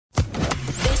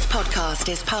podcast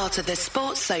is part of the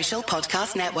Sports Social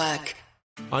Podcast Network.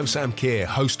 I'm Sam Keir,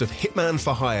 host of Hitman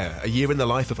for Hire, a year in the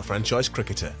life of a franchise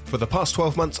cricketer. For the past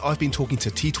 12 months, I've been talking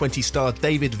to T20 star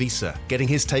David Visa, getting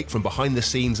his take from behind the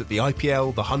scenes at the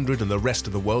IPL, the 100 and the rest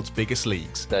of the world's biggest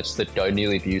leagues. That's the don't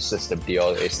nearly view system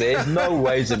deal. There's no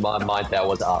ways in my mind that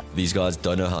was up. These guys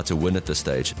don't know how to win at this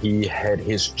stage. He had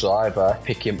his driver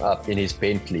pick him up in his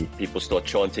Bentley. People start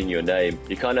chanting your name.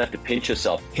 You kind of have to pinch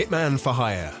yourself. Hitman for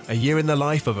Hire, a year in the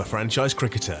life of a franchise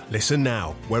cricketer. Listen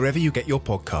now, wherever you get your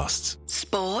podcasts.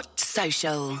 Sport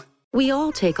Social. We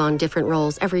all take on different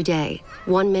roles every day.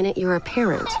 1 minute you're a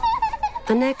parent,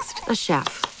 the next a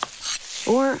chef,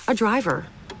 or a driver.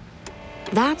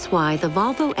 That's why the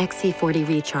Volvo XC40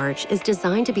 Recharge is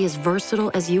designed to be as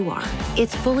versatile as you are.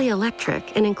 It's fully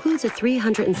electric and includes a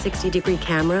 360-degree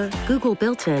camera, Google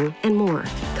built-in, and more.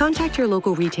 Contact your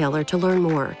local retailer to learn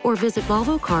more or visit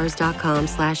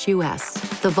volvocars.com/US.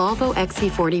 The Volvo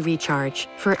XC40 Recharge,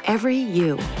 for every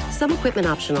you. Some equipment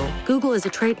optional. Google is a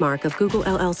trademark of Google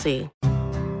LLC.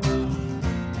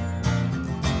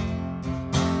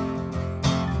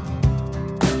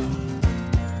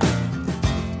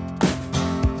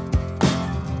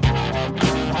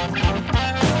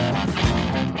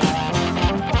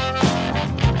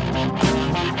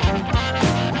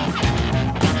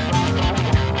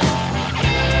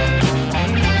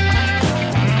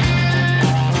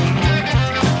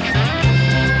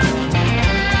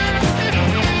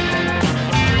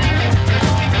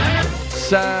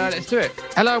 Let's do it.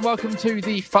 Hello and welcome to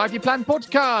the 5-Year Plan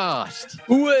podcast.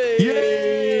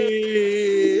 Yay!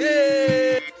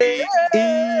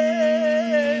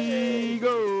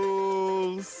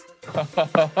 Eagles!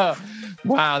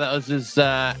 Wow, that was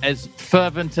as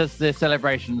fervent as the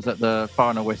celebrations at the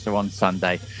final whistle on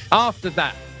Sunday. After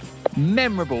that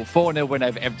memorable 4-0 win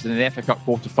over Everton in the FA Cup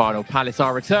quarter-final, Palace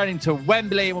are returning to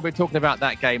Wembley, and we'll be talking about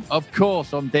that game, of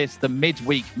course, on this, the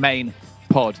midweek main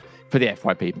pod for the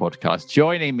FYP podcast.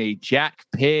 Joining me, Jack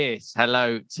Pearce.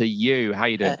 Hello to you. How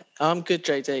you doing? I'm good,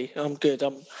 JD. I'm good.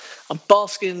 I'm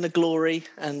basking in the glory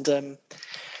and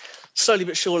slowly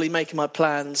but surely making my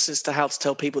plans as to how to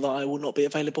tell people that I will not be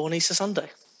available on Easter Sunday.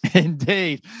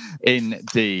 Indeed.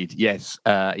 Yes.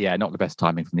 Not the best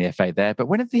timing from the FA there. But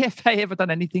when have the FA ever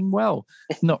done anything well?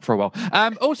 Not for a while.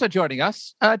 Also joining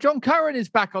us, John Curran is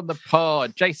back on the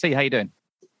pod. JC, how you doing?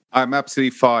 I'm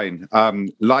absolutely fine.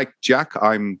 Like Jack,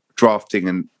 I'm drafting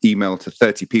an email to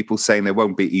 30 people saying there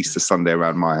won't be Easter Sunday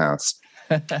around my house.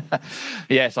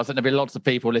 Yes, I think there'll be lots of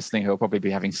people listening who will probably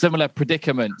be having similar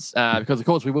predicaments because, of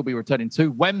course, we will be returning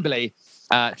to Wembley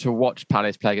to watch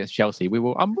Palace play against Chelsea.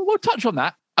 We'll touch on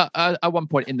that at one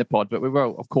point in the pod, but we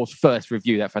will, of course, first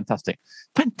review that fantastic,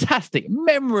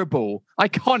 memorable,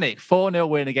 iconic 4-0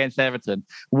 win against Everton.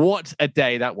 What a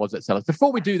day that was at Sellers.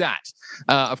 Before we do that,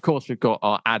 of course, we've got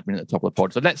our admin at the top of the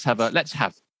pod. So let's have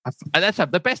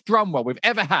the best drum roll we've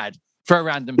ever had for a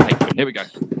random patron. Here we go.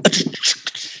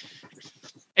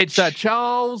 It's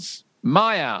Charles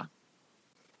Meyer.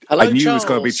 Hello, I knew Charles. it was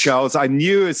going to be Charles. I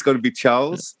knew it was going to be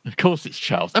Charles. Of course it's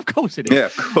Charles. Of course it is. Yeah,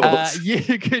 of course.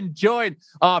 You can join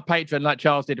our Patreon like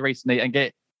Charles did recently and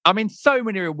get, so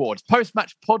many rewards.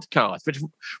 Post-match podcast, which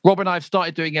Rob and I have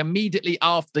started doing immediately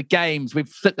after games. We've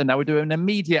flipped them now. We do an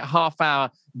immediate half-hour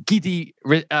giddy,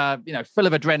 full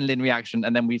of adrenaline reaction,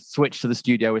 and then we switch to the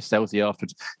studio with Celsi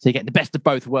afterwards. So you get the best of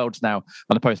both worlds now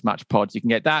on the post-match pods. You can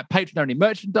get that Patreon-only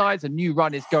merchandise. A new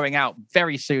run is going out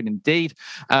very soon indeed,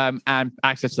 and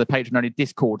access to the Patreon-only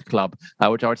Discord club,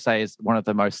 which I would say is one of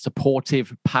the most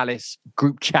supportive Palace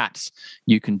group chats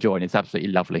you can join. It's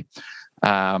absolutely lovely.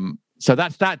 So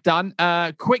that's that done.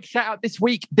 Quick shout out this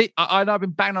week. I know I've been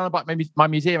banging on about my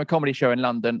Museum of Comedy show in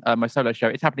London, my solo show.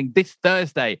 It's happening this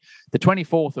Thursday, the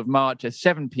 24th of March at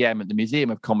 7 p.m. at the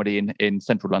Museum of Comedy in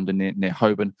central London near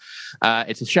Holborn.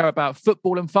 It's a show about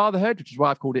football and fatherhood, which is why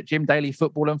I've called it Jim Daly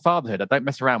Football and Fatherhood. I don't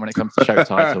mess around when it comes to show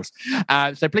titles.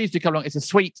 So please do come along. It's a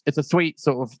sweet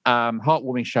sort of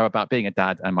heartwarming show about being a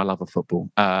dad and my love of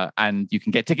football. And you can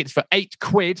get tickets for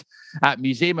 £8 at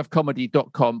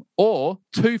museumofcomedy.com or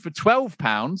 2 for £12.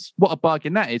 What a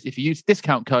bargain that is if you use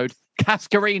discount code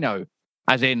Cascarino,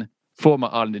 as in former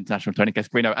Ireland international Tony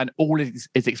Cascarino, and all is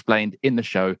explained in the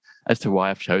show as to why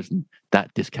I've chosen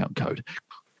that discount code.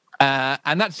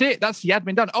 And that's it. That's the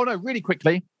admin done. Oh no, really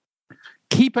quickly,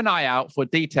 keep an eye out for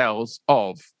details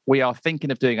of, we are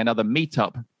thinking of doing another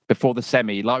meetup before the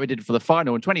semi, like we did for the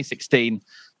final in 2016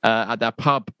 at that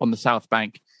pub on the South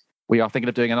Bank. We are thinking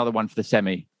of doing another one for the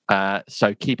semi.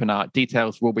 So keep an eye out.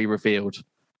 Details will be revealed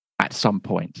at some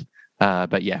point.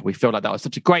 But yeah, we feel like that was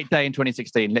such a great day in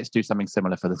 2016. Let's do something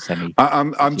similar for the semi.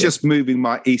 I'm just moving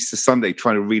my Easter Sunday,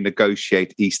 trying to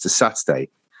renegotiate Easter Saturday.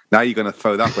 Now you're going to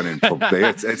throw that one in probably.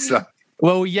 It's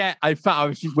well, yeah. We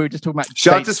were just talking about.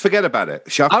 Shall I just forget about it?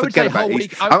 Shall I forget about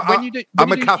it?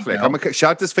 I'm a Catholic. Shall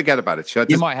I just forget about it? Shall I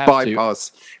just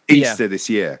bypass Easter this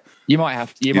year? You might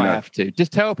have to. You might have to.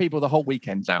 Just tell people the whole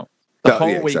weekend's out. The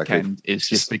whole weekend is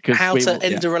just because how to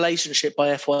end a relationship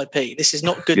by FYP. This is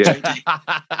not good,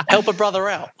 JD. Help a brother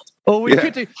out. Well, we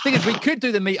could do. Thing is, we could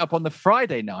do the meetup on the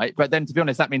Friday night, but then to be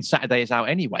honest, that means Saturday is out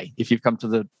anyway. If you've come to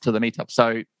the meetup,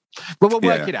 so we'll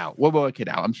work it out. We'll work it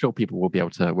out. I'm sure people will be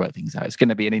able to work things out. It's going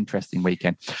to be an interesting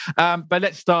weekend. But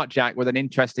let's start, Jack, with an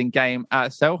interesting game at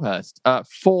Selhurst.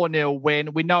 4-0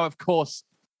 win. We know, of course,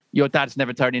 your dad's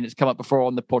Nevertonian. It's come up before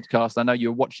on the podcast. I know you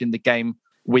were watching the game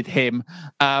with him.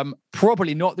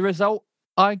 Probably not the result,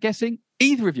 I'm guessing,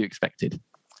 either of you expected.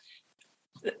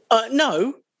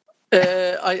 No.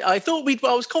 I thought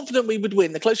I was confident we would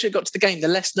win. The closer it got to the game, the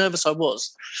less nervous I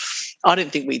was. I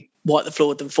didn't think we'd wipe the floor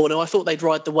with them 4-0. I thought they'd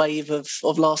ride the wave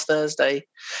of last Thursday.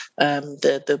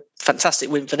 The fantastic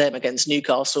win for them against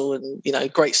Newcastle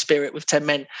and, great spirit with 10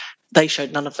 men. They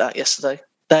showed none of that yesterday.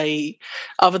 They,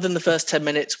 other than the first 10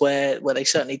 minutes where they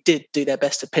certainly did do their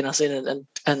best to pin us in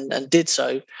and did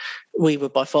so, we were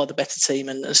by far the better team.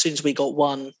 And as soon as we got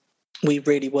one, we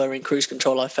really were in cruise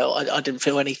control. I felt I didn't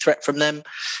feel any threat from them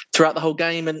throughout the whole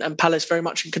game, and Palace very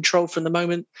much in control from the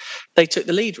moment they took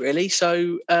the lead, really.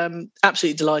 So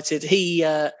absolutely delighted. He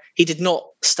did not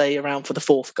stay around for the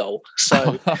fourth goal.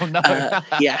 So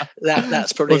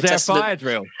that's probably was there a fire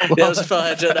drill? There was a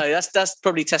fire drill. No, that's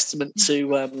probably testament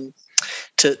to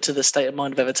the state of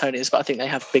mind of Evertonians, but I think they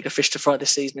have bigger fish to fry this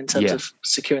season in terms of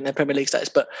securing their Premier League status.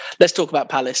 But let's talk about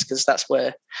Palace, because that's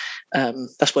where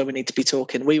we need to be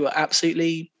talking. We were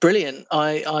absolutely brilliant.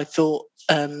 I thought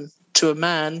to a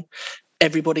man,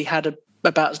 everybody had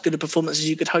about as good a performance as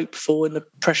you could hope for in the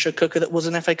pressure cooker that was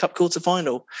an FA Cup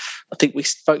quarter-final. I think we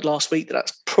spoke last week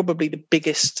that's probably the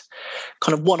biggest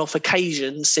kind of one-off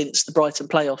occasion since the Brighton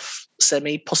playoff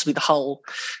semi, possibly the whole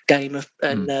game of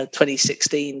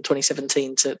 2016,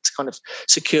 2017 to kind of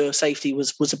secure safety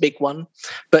was a big one.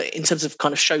 But in terms of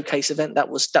kind of showcase event, that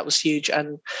was huge.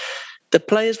 And the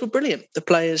players were brilliant. The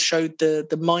players showed the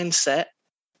mindset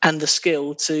and the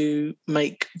skill to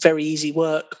make very easy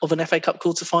work of an FA Cup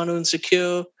quarter-final and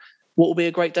secure what will be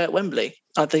a great day at Wembley.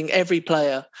 I think every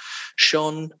player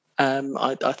shone.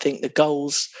 I think the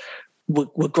goals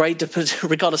were great,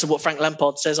 regardless of what Frank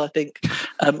Lampard says. I think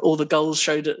all the goals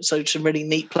showed some really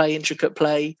neat play, intricate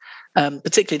play.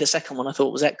 Particularly the second one I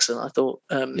thought was excellent. I thought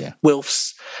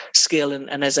Wilf's skill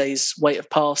and Eze's weight of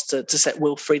pass to set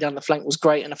Wilf free down the flank was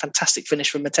great, and a fantastic finish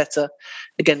from Mateta,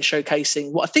 again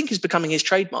showcasing what I think is becoming his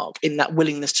trademark in that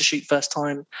willingness to shoot first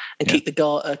time and keep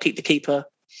the keeper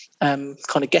kind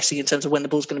of guessing in terms of when the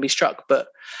ball's going to be struck. But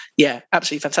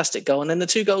absolutely fantastic goal. And then the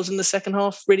two goals in the second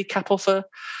half really cap off a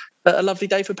lovely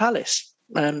day for Palace.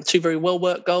 Two very well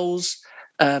worked goals,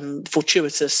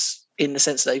 fortuitous in the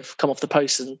sense that they've come off the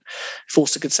post and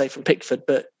forced a good save from Pickford,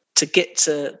 but to get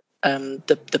to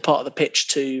the part of the pitch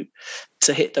to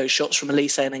hit those shots from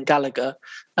Elise and then Gallagher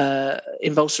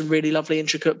involves some really lovely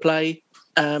intricate play,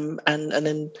 and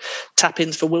then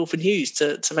tap-ins for Wilf and Hughes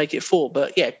to make it 4.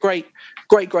 But great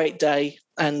day,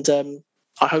 and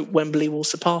I hope Wembley will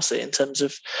surpass it in terms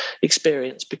of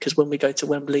experience, because when we go to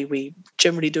Wembley, we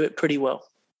generally do it pretty well.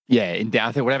 Yeah, indeed.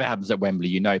 I think whatever happens at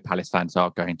Wembley, Palace fans are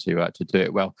going to do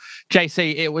it well.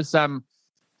 JC, it was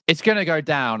it's going to go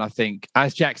down, I think,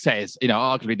 as Jack says,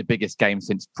 arguably the biggest game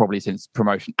since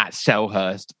promotion at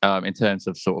Selhurst, in terms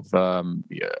of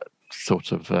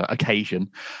sort of occasion.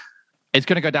 It's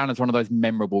going to go down as one of those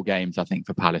memorable games, I think,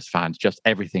 for Palace fans. Just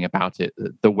everything about it,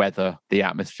 the weather, the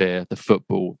atmosphere, the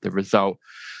football, the result.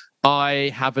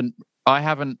 I haven't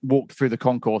walked through the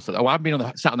concourse. I've been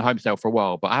sat on the home cell for a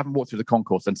while, but I haven't walked through the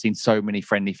concourse and seen so many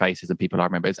friendly faces and people I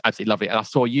remember. It's absolutely lovely. And I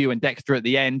saw you and Dexter at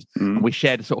the end, and we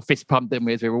shared a sort of fist pump, didn't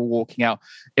we, as we were all walking out.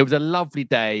 It was a lovely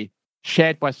day,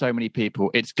 shared by so many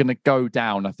people. It's going to go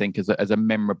down, I think, as a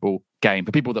memorable game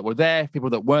for people that were there, people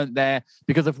that weren't there,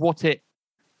 because of what it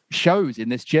shows in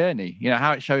this journey.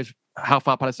 How it shows how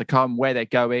far Palace have come, where they're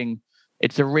going.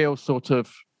 It's a real sort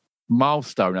of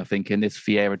milestone, I think, in this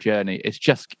Fiera journey. It's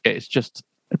just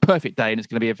a perfect day, and it's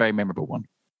going to be a very memorable one.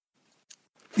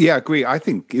 Yeah, I agree. I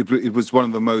think it was one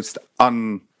of the most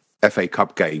FA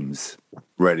Cup games,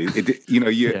 really.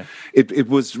 It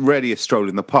was really a stroll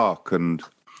in the park, and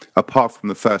apart from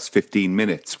the first 15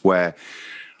 minutes where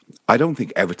I don't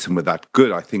think Everton were that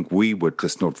good, I think we were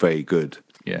just not very good.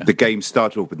 Yeah. The game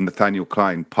started off with Nathaniel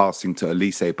Klein passing to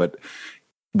Elise, but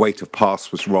weight of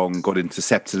pass was wrong, got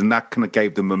intercepted, and that kind of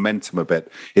gave them momentum a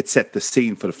bit. It set the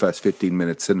scene for the first 15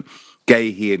 minutes, and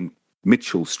Gahey and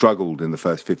Mitchell struggled in the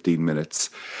first 15 minutes.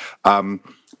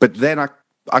 But then I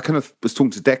kind of was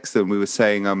talking to Dexter, and we were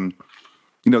saying,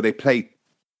 they played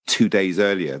 2 days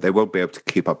earlier. They won't be able to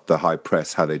keep up the high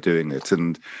press, how they're doing it.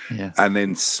 And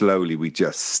then slowly we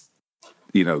just,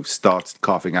 started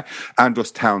carving out.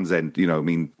 Andros Townsend,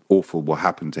 awful what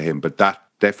happened to him. But that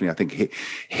definitely, I think,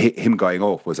 him going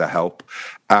off was a help.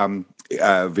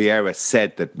 Vieira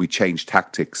said that we changed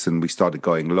tactics and we started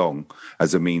going long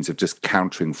as a means of just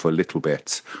countering for a little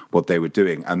bit what they were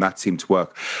doing. And that seemed to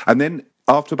work. And then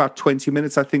after about 20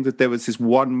 minutes, I think that there was this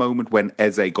one moment when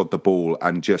Eze got the ball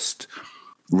and just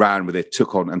ran with it,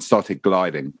 took on and started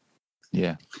gliding.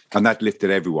 Yeah. And that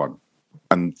lifted everyone.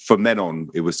 And from then on,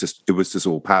 it was just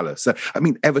all Palace. So, I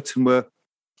mean, Everton were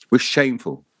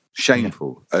shameful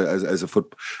as a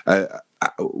foot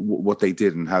what they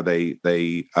did and how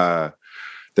they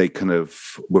kind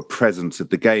of were present at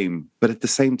the game. But at the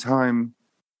same time,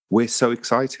 we're so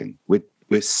exciting.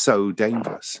 We're so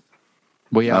dangerous.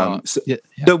 We are. So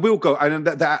we'll go. And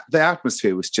the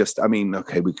atmosphere was just, I mean,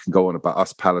 okay, we can go on about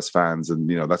us Palace fans and,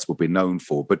 that's what we're known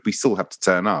for, but we still have to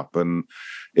turn up. And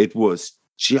it was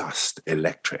just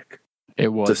electric. It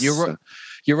was.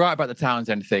 You're right about the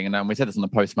Townsend thing. And we said this on the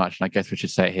post-match, and I guess we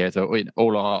should say it here. So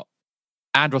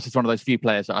Andros is one of those few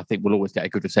players that I think will always get a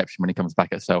good reception when he comes back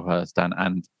at Selhurst.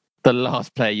 And the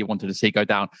last player you wanted to see go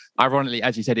down, ironically,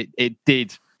 as you said, it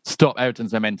did stop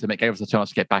Everton's momentum. It gave us a chance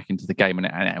to get back into the game,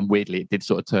 and weirdly, it did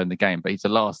sort of turn the game. But he's the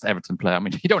last Everton player. I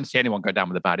mean, you don't want to see anyone go down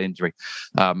with a bad injury.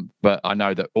 But I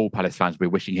know that all Palace fans will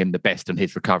be wishing him the best in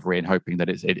his recovery and hoping that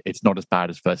it's not as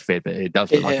bad as first feared, but it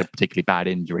does look like a particularly bad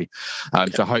injury.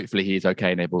 So hopefully he is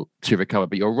okay and able to recover.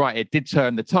 But you're right, it did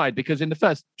turn the tide because in the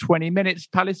first 20 minutes,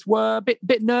 Palace were a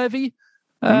bit nervy.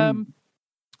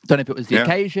 Don't know if it was the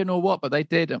occasion or what, but they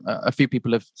did. A few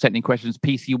people have sent in questions.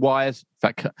 PC Wires, in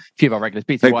fact, a few of our regulars.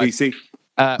 PC Wires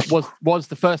was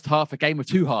the first half a game of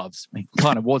two halves. It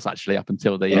kind of was actually up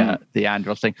until the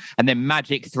Andros thing, and then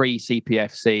Magic 3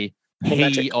 CPFC.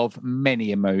 Of many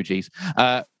emojis.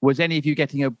 Was any of you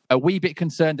getting a wee bit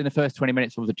concerned in the first 20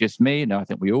 minutes, or was it just me? No, I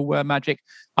think we all were, Magic.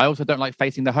 I also don't like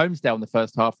facing the Homesdale in the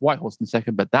first half, Whitehorse in the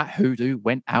second, but that hoodoo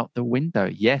went out the window.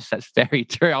 Yes, that's very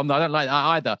true. I don't like that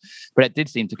either, but it did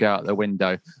seem to go out the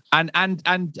window. And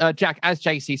Jack, as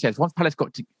JC says, once Palace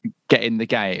got to get in the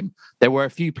game, there were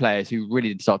a few players who really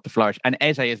did start to flourish, and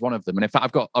Eze is one of them. And in fact,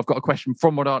 I've got a question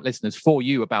from one of our listeners for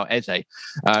you about Eze,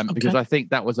 because I think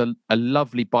that was a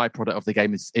lovely byproduct of the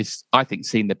game. Is I think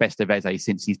seeing the best of Eze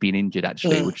since he's been injured,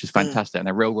 actually, which is fantastic, and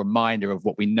a real reminder of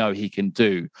what we know he can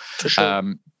do. For sure.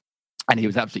 And he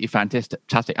was absolutely fantastic.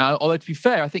 Although, to be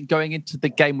fair, I think going into the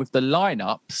game with the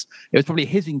lineups, it was probably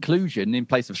his inclusion in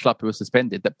place of Schlupp, who was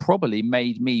suspended, that probably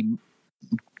made me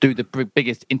do the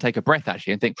biggest intake of breath,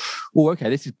 actually, and think, oh, okay,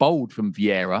 this is bold from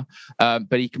Vieira.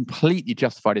 But he completely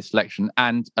justified his selection.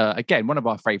 And again, one of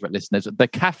our favourite listeners, the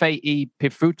Cafe E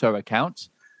Pifuto account.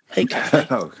 Hey, Cafe.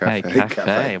 Hey,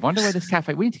 Cafe. I wonder where this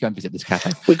cafe... We need to go and visit this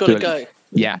cafe. We've got to go.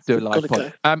 Yeah, do a live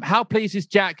pod. How pleased is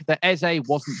Jack that Eze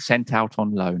wasn't sent out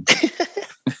on loan?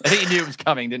 I think you knew it was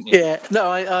coming, didn't you? Yeah.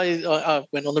 No, I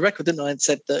went on the record, didn't I, and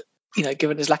said that,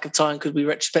 given his lack of time, could we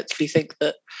retrospectively think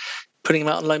that putting him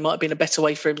out on loan might have been a better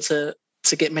way for him to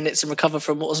get minutes and recover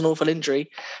from what was an awful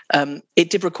injury. It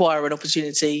did require an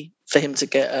opportunity for him to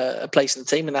get a place in the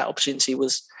team, and that opportunity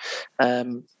was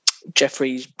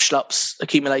Jeffrey Schlupp's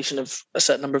accumulation of a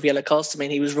certain number of yellow cards to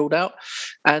mean he was ruled out.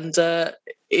 And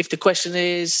if the question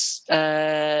is,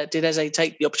 did Eze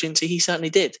take the opportunity? He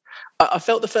certainly did. I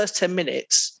felt the first 10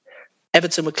 minutes,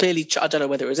 Everton were clearly, I don't know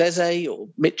whether it was Eze or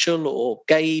Mitchell or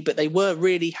Gay, but they were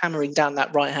really hammering down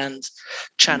that right-hand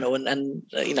channel. And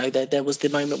there was the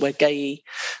moment where Gay,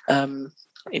 in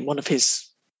one of his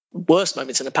worst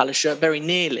moments in a Palace shirt, very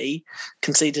nearly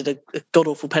conceded a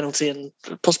god-awful penalty and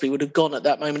possibly would have gone at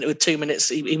that moment. With 2 minutes,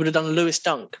 he would have done a Lewis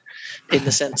Dunk in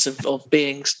the sense of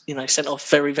being, sent off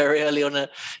very, very early on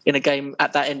in a game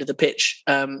at that end of the pitch.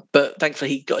 But thankfully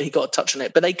he got a touch on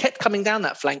it. But they kept coming down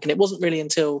that flank, and it wasn't really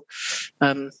until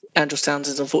Andros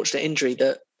Townsend's unfortunate injury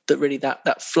that really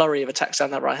that flurry of attacks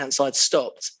down that right-hand side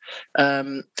stopped.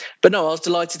 But no, I was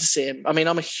delighted to see him. I mean,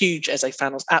 I'm a huge Eze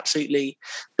fan. I was absolutely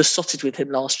besotted with him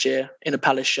last year in a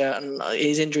Palace shirt, and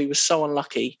his injury was so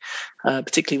unlucky,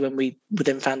 particularly when we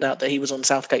then found out that he was on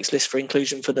Southgate's list for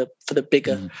inclusion for the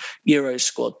bigger Euros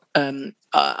squad. And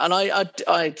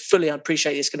I fully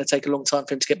appreciate it's going to take a long time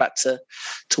for him to get back to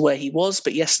where he was,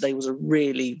 but yesterday was a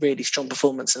really, really strong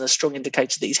performance and a strong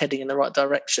indicator that he's heading in the right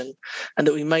direction, and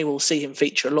that we may well see him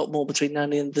feature a lot more between now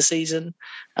and the end of the season.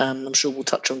 I'm sure we'll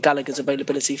touch on Gallagher's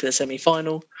availability for the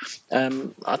semi-final.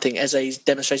 I think Eze's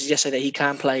demonstrated yesterday that he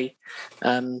can play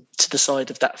to the side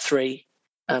of that three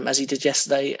as he did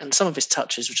yesterday, and some of his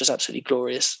touches were just absolutely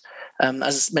glorious.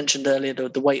 As mentioned earlier,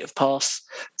 the weight of pass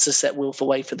to set Wilf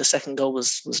away for the second goal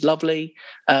was lovely,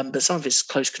 but some of his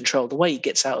close control, the way he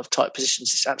gets out of tight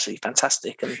positions is absolutely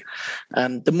fantastic.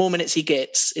 And the more minutes he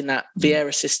gets in that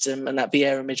Vieira system and that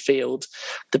Vieira midfield,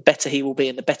 the better he will be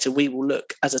and the better we will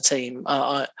look as a team.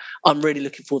 I'm really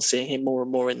looking forward to seeing him more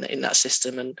and more in that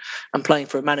system and playing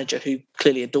for a manager who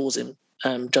clearly adores him.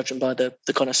 Judging by the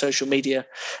kind of social media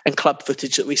and club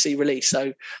footage that we see released.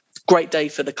 So great day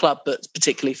for the club, but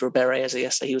particularly for Berez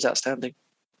yesterday. He was outstanding.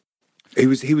 He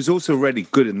was also really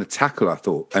good in the tackle, I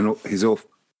thought, and his off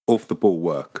the ball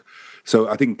work. So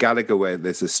I think Gallagher, where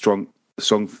there's a strong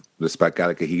about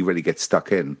Gallagher, he really gets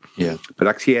stuck in. Yeah. But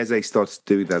actually Eze starts to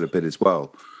do that a bit as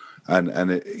well. And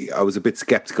I was a bit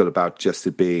sceptical about just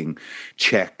it being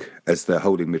Cech as the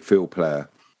holding midfield player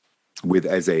with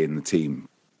Eze in the team.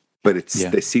 But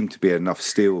there seemed to be enough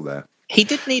steel there. He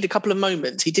did need a couple of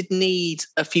moments. He did need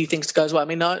a few things to go as well. I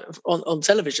mean, on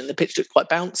television, the pitch looked quite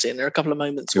bouncy, and there are a couple of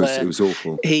moments where it was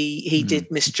awful. He did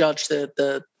misjudge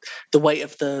the weight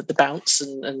of the bounce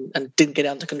and didn't get it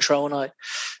under control. And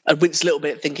I winced a little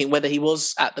bit thinking whether he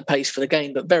was at the pace for the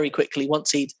game. But very quickly,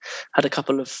 once he'd had a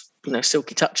couple of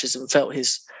silky touches and felt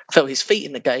his feet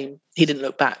in the game, he didn't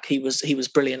look back. He was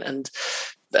brilliant and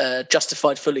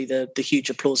justified fully the huge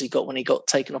applause he got when he got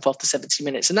taken off after 70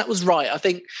 minutes. And that was right. I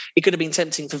think it could have been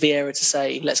tempting for Vieira to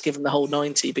say, let's give him the whole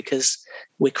 90 because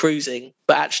we're cruising.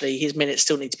 But actually, his minutes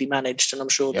still need to be managed. And I'm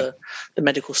sure the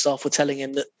medical staff were telling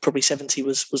him that probably 70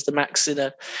 was the max in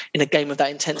a game of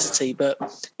that intensity. But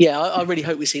yeah, I really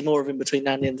hope we see more of him between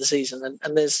now and the end of the season.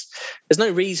 And there's no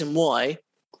reason why,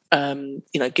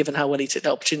 given how well he took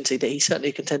the opportunity, that he's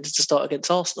certainly contended to start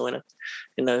against Arsenal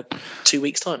in a 2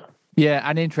 weeks' time. Yeah,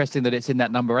 and interesting that it's in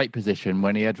that number 8 position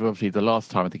when he had, obviously, the last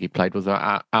time I think he played was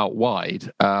out wide,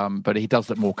 but he does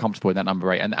look more comfortable in that number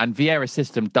 8. And Vieira's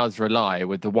system does rely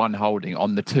with the one holding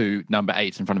on the 2 number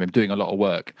 8s in front of him, doing a lot of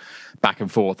work back and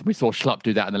forth. We saw Schlupp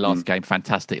do that in the last game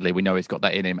fantastically. We know he's got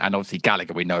that in him. And obviously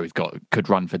Gallagher, we know could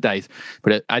run for days.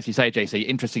 But as you say, JC,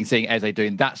 interesting seeing Eze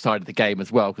doing that side of the game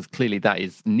as well, because clearly that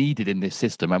is needed in this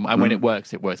system. And when it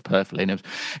works perfectly. And it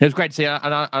was great to see.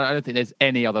 And I don't think there's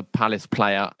any other Palace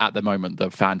player at the moment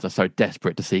that fans are so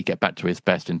desperate to see get back to his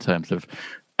best in terms of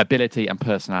ability and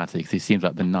personality, because he seems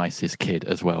like the nicest kid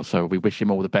as well. So we wish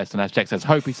him all the best. And as Jack says,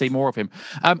 hope we see more of him.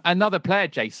 Another player,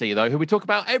 JC, though, who we talk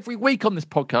about every week on this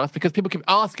podcast because people keep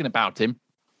asking about him,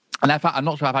 and in fact, I'm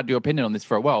not sure I've had your opinion on this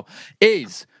for a while,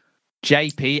 is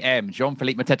JPM,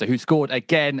 Jean-Philippe Mateta, who scored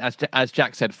again, as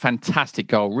Jack said, fantastic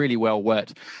goal, really well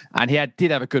worked. And he did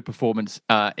have a good performance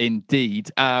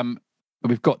indeed.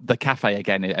 We've got the cafe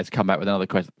again has come back with another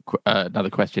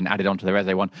question added onto the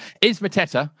Eze one. Is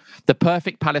Mateta the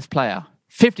perfect Palace player?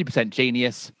 50%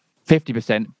 genius,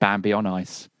 50% Bambi on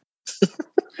ice.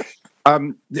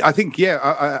 I think,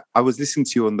 I was listening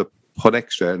to you on the Pod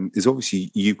Extra, and it's obviously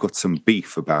you've got some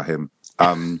beef about him.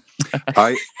 I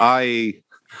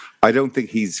don't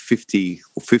think he's 50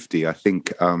 or 50. I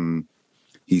think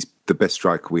he's the best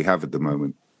striker we have at the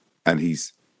moment, and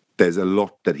there's a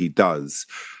lot that he does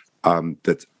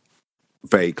that's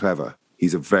very clever.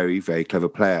 He's a very, very clever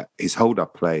player. His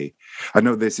hold-up play. I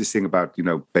know there's this thing about,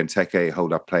 Benteke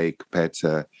hold-up play compared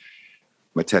to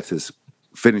Mateta's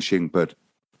finishing, but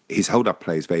his hold-up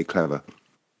play is very clever.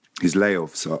 His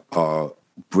layoffs are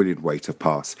brilliant way to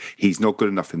pass. He's not good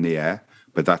enough in the air,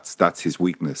 but that's his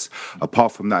weakness.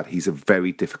 Apart from that, he's a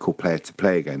very difficult player to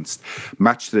play against.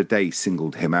 Match of the Day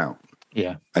singled him out.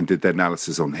 Yeah. And did the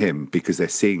analysis on him because they're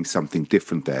seeing something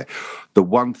different there. The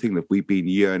one thing that we've been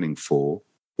yearning for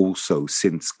also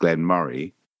since Glenn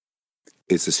Murray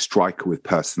is a striker with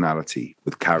personality,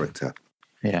 with character.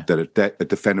 Yeah. That a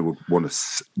defender would want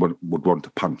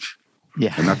to punch.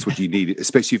 Yeah. And that's what you need,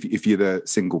 especially if you're the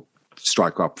single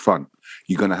striker up front.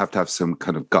 You're going to have some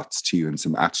kind of guts to you and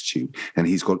some attitude. And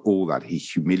he's got all that. He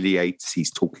humiliates.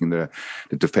 He's talking the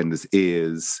defender's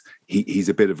ears. He's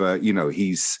a bit of a,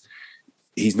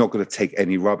 he's not going to take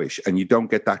any rubbish. And you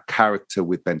don't get that character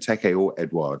with Benteke or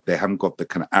Edouard. They haven't got the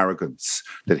kind of arrogance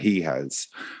that he has.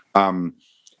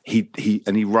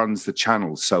 He runs the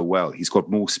channels so well. He's got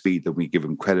more speed than we give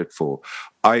him credit for.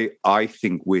 I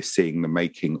think we're seeing the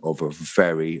making of a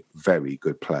very, very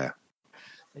good player.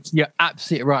 You're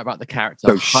absolutely right about the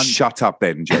character. So shut up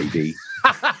then, JD.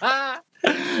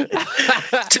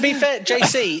 To be fair,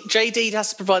 JD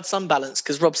has to provide some balance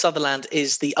because Rob Sutherland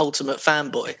is the ultimate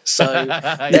fanboy. So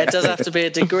there does have to be a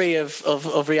degree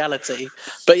of reality.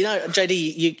 But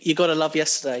JD, you got to love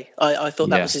yesterday. I thought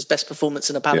that was his best performance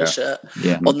in a Palace shirt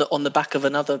on the back of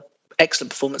another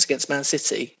excellent performance against Man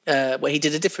City, where he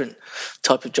did a different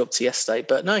type of job to yesterday.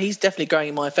 But no, he's definitely growing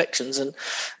in my affections, and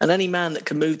any man that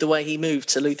can move the way he moved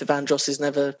to Luther Vandross is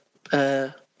never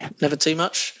too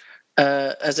much,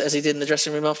 as he did in the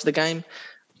dressing room after the game,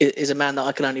 is a man that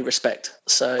I can only respect.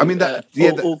 So I mean,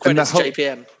 all credit to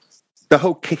JPM. The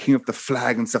whole kicking of the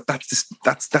flag and stuff,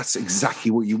 that's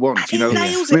exactly what you want. And he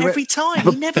nails it every time.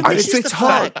 He never misses the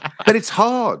flag. Hard, but it's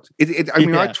hard.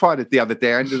 I tried it the other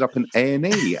day. I ended up in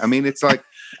A&E. I mean, it's like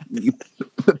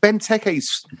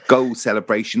Benteke's goal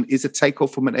celebration is a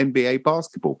takeoff from an NBA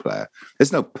basketball player.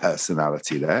 There's no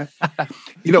personality there.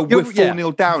 We're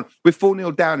 4-0 down. We're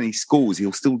 4-0 down and he scores.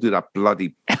 He'll still do that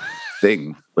bloody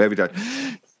thing, whatever he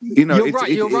does.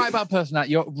 You're right about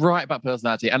personality. You're right about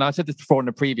personality. And I said this before in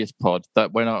a previous pod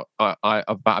that when I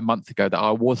about a month ago that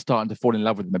I was starting to fall in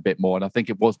love with him a bit more, and I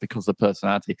think it was because of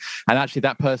personality. And actually,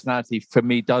 that personality for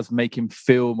me does make him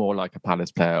feel more like a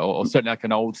Palace player, or certainly like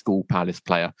an old school Palace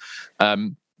player.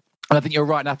 And I think you're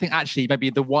right. And I think actually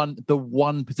maybe the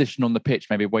one position on the pitch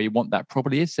maybe where you want that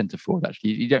probably is centre forward.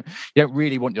 Actually, you don't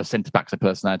really want your centre backs a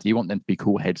personality. You want them to be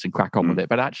cool heads and crack on with it.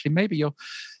 But actually, maybe you're.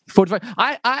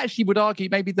 I actually would argue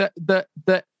maybe that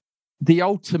the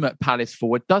ultimate Palace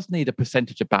forward does need a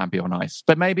percentage of Bambi on ice,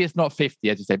 but maybe it's not 50,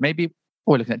 as you said. Maybe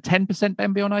we're looking at 10%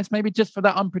 Bambi on ice, maybe just for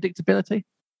that unpredictability.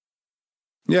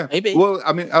 Yeah, maybe. Well,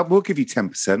 I mean, we'll give you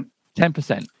 10%.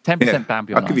 10%. 10%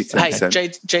 Bambi on ice. I'll give you 10%. Hey,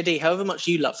 JD, however much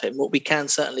you love him, what we can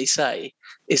certainly say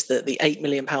is that the £8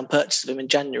 million purchase of him in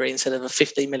January instead of a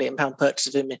 £15 million purchase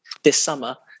of him this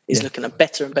summer is looking a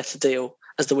better and better deal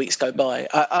as the weeks go by.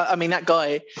 I mean, that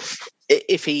guy,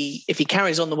 if he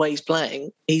carries on the way he's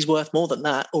playing, he's worth more than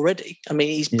that already. I mean,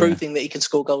 he's proving that he can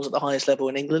score goals at the highest level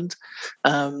in England.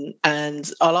 And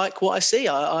I like what I see.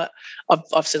 I've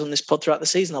said on this pod throughout the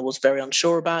season, I was very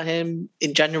unsure about him.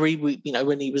 In January,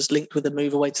 when he was linked with a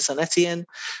move away to Saint Etienne,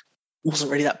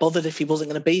 wasn't really that bothered if he wasn't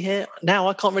going to be here. Now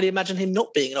I can't really imagine him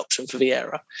not being an option for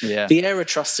Vieira. Yeah. Vieira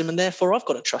trusts him, and therefore I've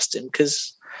got to trust him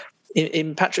because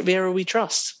in Patrick Vieira we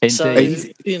trust. Indeed. So,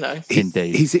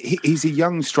 Indeed. He's a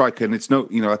young striker, and it's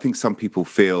I think some people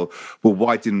feel, well,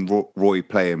 why didn't Roy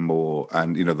play him more?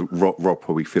 And Rob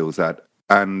probably feels that.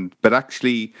 But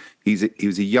actually, he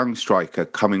was a young striker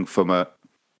coming from a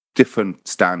different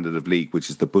standard of league, which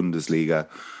is the Bundesliga.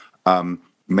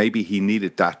 Maybe he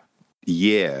needed that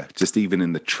year, just even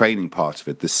in the training part of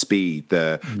it, the speed,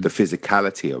 the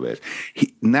physicality of it.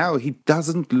 He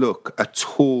doesn't look at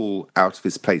all out of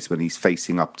his place when he's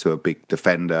facing up to a big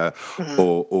defender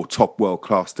or top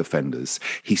world-class defenders.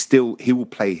 He will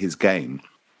play his game.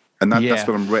 And that's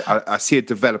what I see a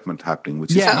development happening,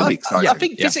 which is really exciting. I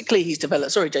think physically he's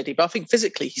developed. Sorry, JD, but I think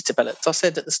physically he's developed. I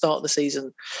said at the start of the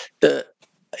season that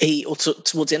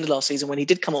towards the end of last season, when he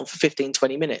did come on for 15,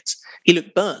 20 minutes, he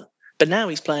looked burnt. But now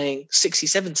he's playing 60,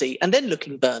 70 and then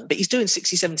looking burnt. But he's doing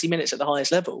 60, 70 minutes at the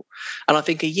highest level. And I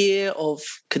think a year of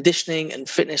conditioning and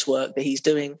fitness work that he's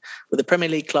doing with the Premier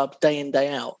League club day in,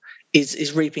 day out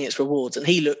is reaping its rewards. And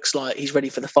he looks like he's ready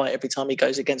for the fight every time he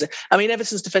goes against it. I mean,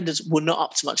 Everton's defenders were not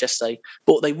up to much yesterday.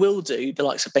 But what they will do, the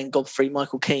likes of Ben Godfrey,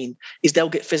 Michael Keane, is they'll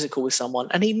get physical with someone.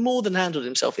 And he more than handled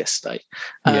himself yesterday.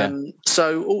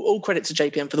 So all credit to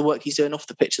JPM for the work he's doing off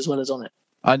the pitch as well as on it.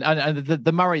 And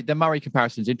the Murray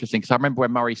comparison is interesting because I remember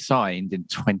when Murray signed in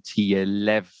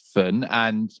 2011,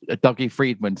 and Dougie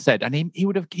Friedman said, and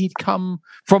he'd come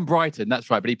from Brighton,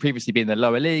 that's right, but he'd previously been in the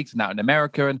lower leagues and out in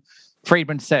America. And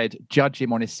Friedman said, judge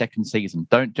him on his second season.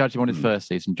 Don't judge him on his first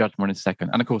season, judge him on his second.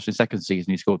 And of course, his second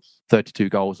season, he scored 32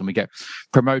 goals and we get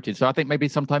promoted. So I think maybe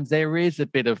sometimes there is a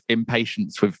bit of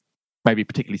impatience with maybe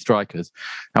particularly strikers,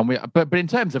 but in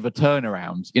terms of a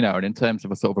turnaround, and in terms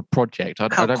of a sort of a project,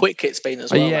 how quick it's been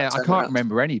as well. Yeah, I can't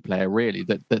remember any player really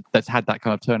that's had that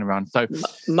kind of turnaround. So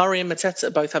Murray and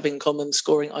Mateta both have in common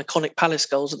scoring iconic Palace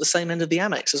goals at the same end of the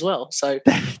Amex as well. So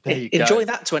enjoy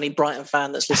that to any Brighton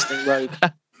fan that's listening, Rogue.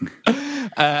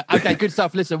 Okay, good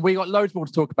stuff. Listen, we got loads more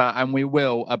to talk about, and we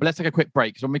will. But let's take a quick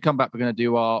break because when we come back, we're going to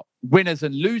do our winners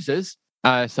and losers.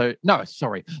 Our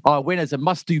winners and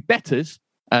must-do betters.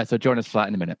 So join us for that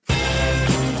in a minute.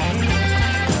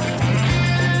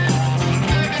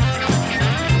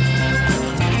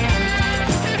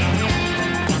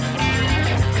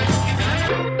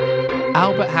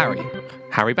 Albert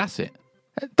Harry Bassett.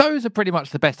 Those are pretty much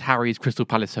the best Harrys Crystal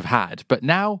Palace have had, but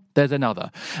now there's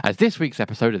another, as this week's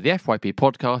episode of the FYP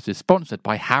podcast is sponsored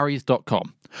by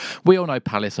Harrys.com. We all know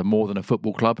Palace are more than a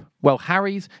football club. Well,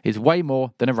 Harrys is way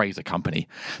more than a razor company.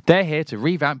 They're here to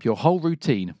revamp your whole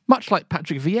routine, much like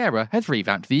Patrick Vieira has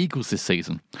revamped the Eagles this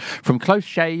season. From close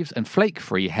shaves and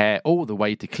flake-free hair all the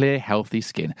way to clear, healthy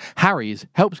skin, Harrys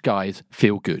helps guys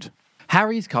feel good.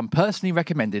 Harry's come personally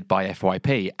recommended by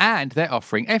FYP, and they're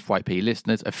offering FYP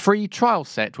listeners a free trial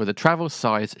set with a travel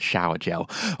size shower gel.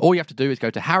 All you have to do is go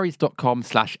to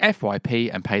harrys.com/FYP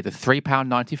and pay the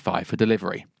 £3.95 for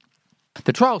delivery.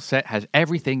 The trial set has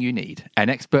everything you need: an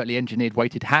expertly engineered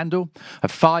weighted handle, a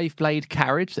 5-blade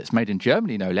carriage that's made in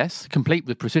Germany no less, complete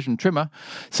with precision trimmer,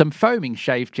 some foaming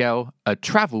shave gel, a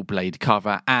travel blade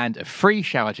cover, and a free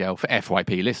shower gel for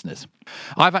FYP listeners.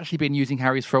 I've actually been using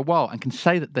Harry's for a while and can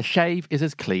say that the shave is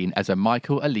as clean as a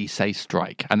Michael Elise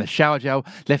strike, and the shower gel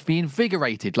left me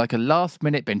invigorated like a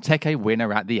last-minute Benteke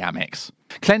winner at the Amex.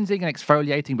 Cleansing and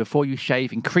exfoliating before you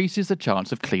shave increases the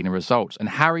chance of cleaner results, and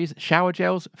Harry's shower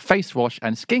gels, face wash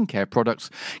and skincare products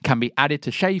can be added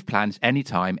to shave plans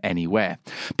anytime, anywhere.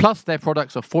 Plus, their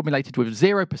products are formulated with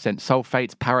 0%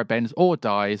 sulfates, parabens or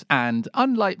dyes, and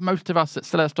unlike most of us at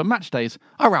Celeste on match days,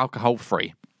 are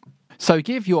alcohol-free. So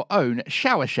give your own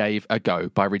shower shave a go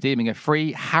by redeeming a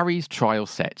free Harry's trial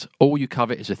set. All you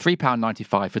cover is a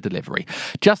 £3.95 for delivery.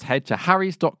 Just head to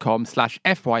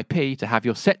harrys.com/FYP to have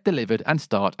your set delivered and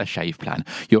start a shave plan.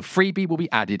 Your freebie will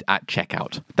be added at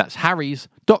checkout. That's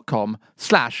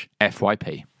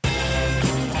harrys.com/FYP.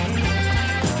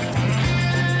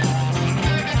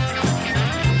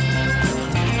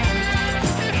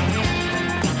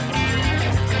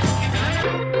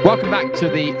 Welcome back to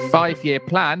the 5-Year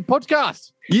Plan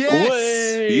podcast. Yes,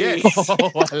 Way. yes.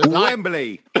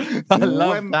 Wembley.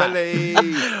 Wembley.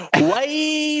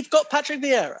 We've got Patrick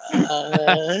Vieira.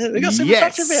 We've got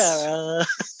Patrick Vieira.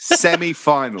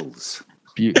 Semi-finals.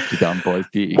 Beautifully done, boys.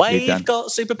 Beautifully done. We've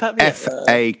got Super Pat Vieira.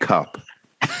 FA Cup.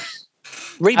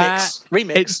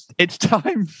 Remix. It's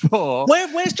time for...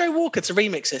 Where's Joe Walker to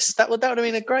remix this? That would have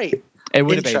been a great It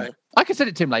would intro. have been. I can send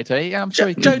it to him later. Yeah, I'm sure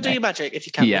he can. Joe, do your magic if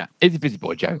you can. Yeah, he's a busy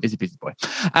boy, Joe. He's a busy boy.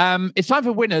 It's time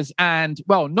for winners and,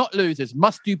 well, not losers,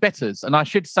 must-do-betters. And I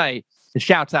should say, a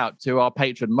shout out to our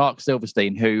patron, Mark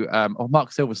Silverstein, or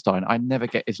Mark Silverstein. I never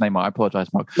get his name right. I apologise,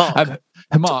 Mark.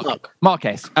 Mark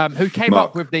S., who came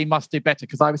up with the must-do-better,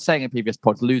 because I was saying in previous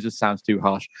pods, losers sounds too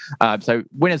harsh. So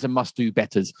winners and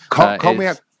must-do-betters. Can't we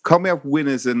have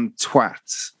winners and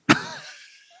twats?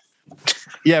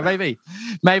 Yeah, maybe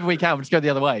we can. We'll just go the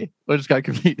other way. We'll just go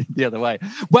completely the other way.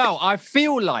 Well, I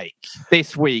feel like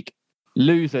this week,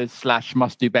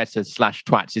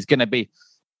 losers/must-do-betters/twats is going to be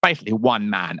basically one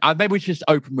man. Maybe we should just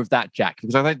open with that, Jack,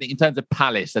 because I don't think in terms of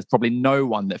Palace, there's probably no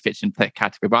one that fits into that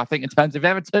category. But I think in terms of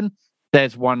Everton,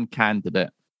 there's one candidate.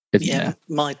 There?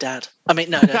 My dad. I mean,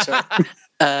 no, sorry.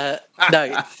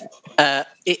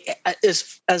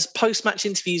 As post-match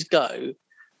interviews go,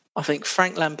 I think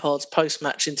Frank Lampard's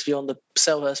post-match interview on the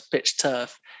Selhurst pitch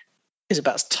turf is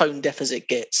about as tone deaf as it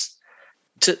gets.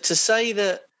 To say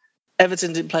that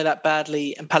Everton didn't play that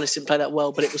badly and Palace didn't play that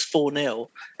well, but it was 4-0,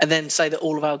 and then say that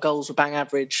all of our goals were bang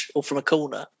average or from a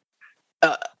corner.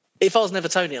 If I was an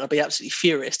Evertonian, I'd be absolutely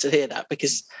furious to hear that,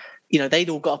 because they'd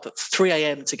all got up at 3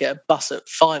 a.m. to get a bus at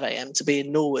 5 a.m. to be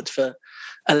in Norwood for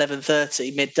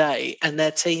 11:30 midday, and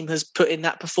their team has put in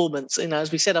that performance.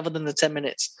 As we said, other than the 10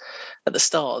 minutes at the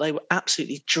start, they were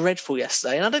absolutely dreadful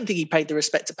yesterday. And I don't think he paid the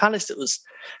respect to Palace that was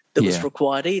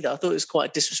required either. I thought it was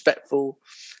quite a disrespectful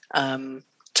tone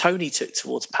he took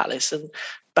towards Palace, and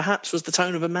perhaps was the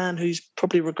tone of a man who's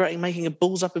probably regretting making a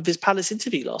balls up of his Palace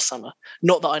interview last summer.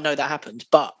 Not that I know that happened,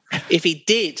 but if he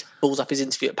did balls up his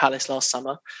interview at Palace last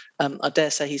summer, I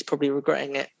dare say he's probably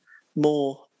regretting it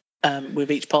more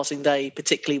with each passing day,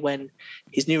 particularly when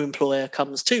his new employer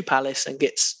comes to Palace and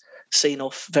gets seen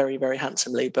off very, very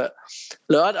handsomely. But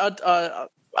look, I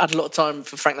had a lot of time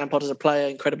for Frank Lampard as a player,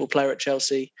 incredible player at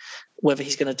Chelsea. Whether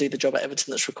he's going to do the job at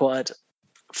Everton that's required,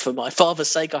 for my father's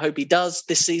sake, I hope he does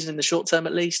this season in the short term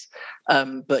at least.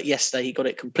 But yesterday he got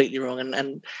it completely wrong.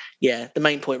 And the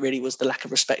main point really was the lack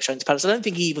of respect shown to Palace. I don't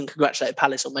think he even congratulated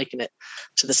Palace on making it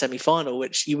to the semi-final,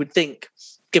 which you would think,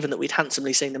 given that we'd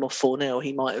handsomely seen them off 4-0,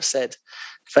 he might have said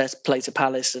fair play to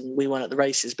Palace and we won at the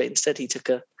races. But instead he took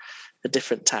a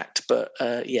different tact. But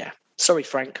sorry,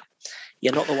 Frank,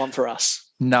 you're not the one for us.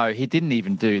 No, he didn't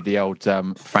even do the old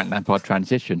Frank Lampard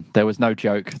transition. There was no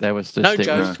joke. There was just no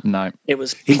joke. No. It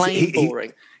was plain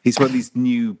boring. He's one of these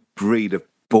new breed of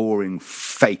boring,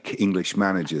 fake English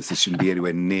managers that shouldn't be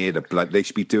anywhere near the blood. They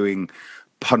should be doing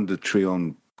punditry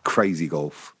on Crazy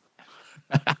Golf.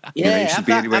 Yeah, should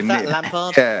be anywhere near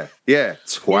Lampard. Yeah,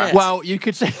 twat. Yeah. Well, you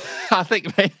could see. I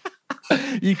think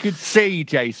you could see,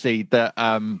 JC, that.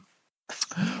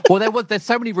 Well, there's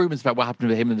so many rumours about what happened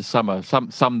with him in the summer.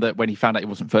 Some that when he found out he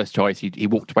wasn't first choice, he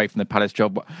walked away from the Palace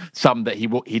job. Some that he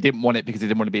didn't want it because he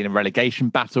didn't want to be in a relegation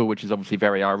battle, which is obviously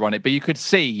very ironic. But you could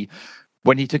see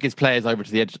when he took his players over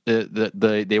to the edge,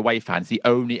 the away fans, the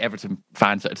only Everton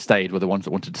fans that had stayed were the ones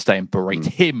that wanted to stay and berate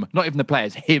him, not even the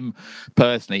players, him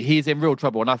personally. He's in real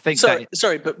trouble, and I think.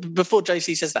 Sorry, but before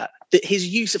JC says that his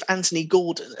use of Anthony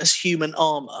Gordon as human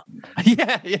armour,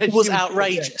 was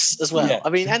outrageous as well. Yeah. I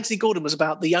mean, Anthony Gordon was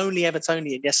about the only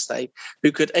Evertonian yesterday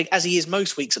who could, as he is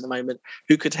most weeks at the moment,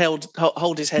 who could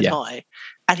hold his head high,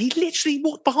 and he literally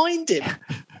walked behind him.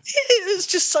 It was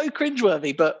just so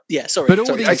cringeworthy, but yeah, sorry. But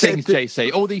all these things,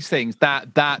 JC, all these things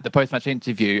that the post-match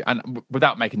interview, and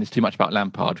without making this too much about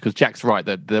Lampard, because Jack's right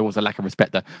that there was a lack of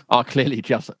respect there, are clearly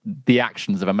just the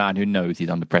actions of a man who knows he's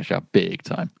under pressure big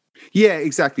time. Yeah,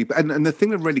 exactly. And the thing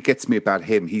that really gets me about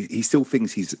him, he still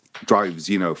thinks he drives,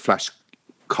 flash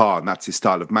car, and that's his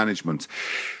style of management.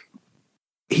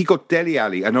 He got Dele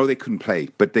Alli. I know they couldn't play,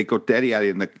 but they got Dele Alli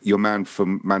and your man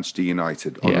from Manchester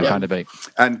United. Kind of big.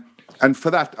 And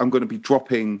for that, I'm going to be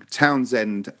dropping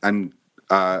Townsend and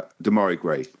Demarai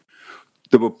Gray.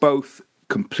 They were both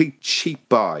complete cheap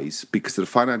buys because of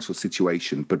the financial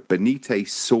situation, but Benitez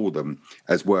saw them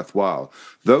as worthwhile.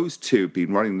 Those two have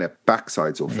been running their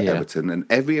backsides off for Everton, and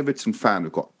every Everton fan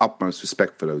have got utmost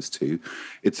respect for those two.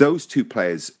 It's those two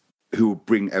players who will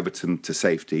bring Everton to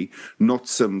safety, not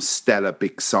some stellar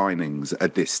big signings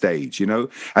at this stage,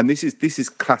 And this is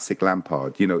classic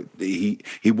Lampard. He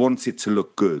wants it to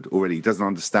look good already. He doesn't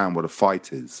understand what a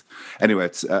fight is. Anyway,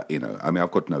 it's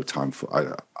I've got no time for.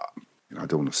 I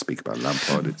don't want to speak about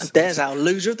Lampard. There's our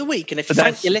loser of the week, and if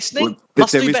you're listening,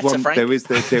 must do better, Frank.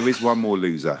 There is one more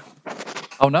loser.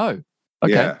 Oh no!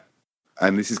 Okay. Yeah.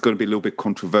 And this is going to be a little bit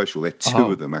controversial. There are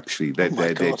two of them, actually. They're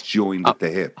joined at the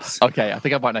hips. Okay, I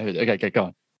think I might know who. Okay, go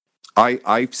on.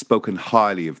 I've spoken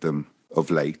highly of them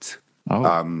of late.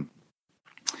 And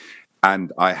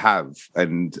I have.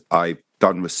 And I've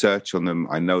done research on them.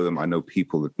 I know them. I know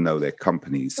people that know their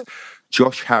companies.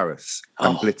 Josh Harris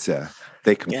and Blitzer,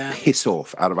 they can piss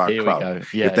off out of our club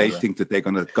if they think that they're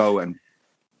going to go and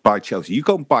buy Chelsea. You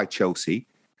go and buy Chelsea,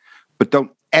 but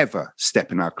don't ever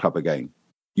step in our club again.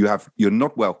 You're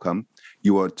not welcome.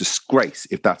 You are a disgrace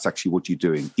if that's actually what you're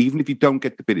doing. Even if you don't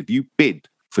get the bid, if you bid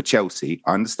for Chelsea,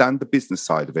 I understand the business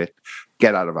side of it.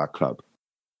 Get out of our club.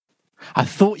 I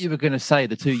thought you were going to say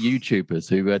the two YouTubers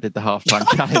who did the halftime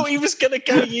challenge. I thought he was going to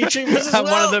go YouTubers as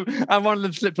well. One of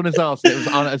them slipped on his arse.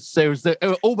 It was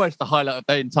almost the highlight of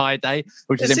the entire day,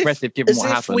 which is impressive given what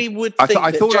happened. We would think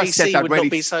that JC would not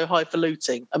be so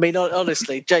highfalutin. I mean,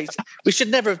 honestly, JC, we should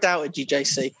never have doubted you,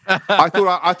 JC. I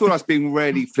thought I was being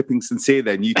really flipping sincere.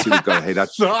 Then you two would go, "Hey,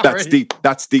 that's deep.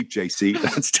 That's deep, JC.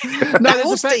 That's deep."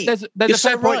 No, there's a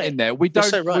fair point in there. We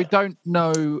don't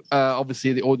know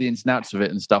obviously all the ins and outs of it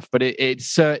and stuff, but it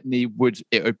certainly would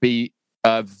be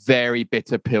a very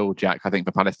bitter pill, Jack, I think,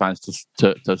 for Palace fans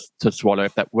to swallow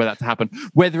if were that to happen.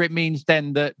 Whether it means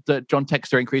then that John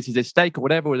Textor increases his stake or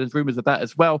whatever, there's rumours of that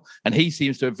as well. And he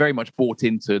seems to have very much bought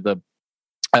into the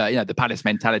Palace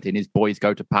mentality, and his boys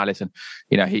go to Palace, and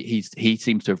he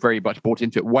seems to have very much bought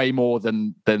into it way more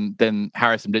than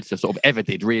Harris and Blitzer sort of ever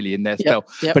did really in their spell.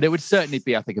 Yep. But it would certainly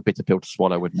be, I think, a bitter pill to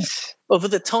swallow, wouldn't it? Well,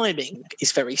 but the timing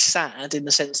is very sad in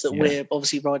the sense that we're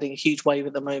obviously riding a huge wave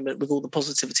at the moment with all the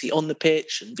positivity on the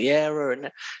pitch and Vieira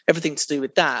and everything to do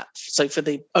with that. So for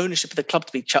the ownership of the club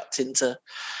to be chucked into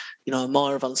a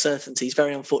mire of uncertainty is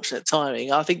very unfortunate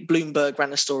timing. I think Bloomberg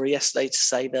ran a story yesterday to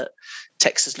say that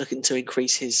Texas looking to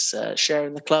increase his share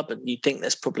in the club, and you'd think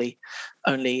there's probably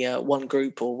only one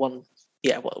group or one.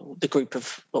 The group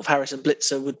of Harris and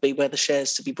Blitzer would be where the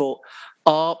shares to be bought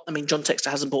are. I mean, John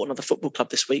Textor hasn't bought another football club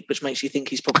this week, which makes you think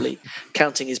he's probably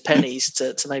counting his pennies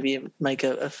to maybe make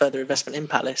a further investment in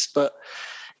Palace. But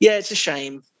yeah, it's a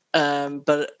shame.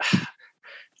 But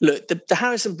look, the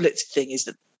Harris and Blitzer thing is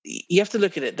that you have to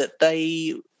look at it that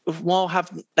they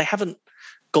haven't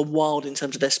gone wild in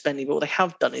terms of their spending, but what they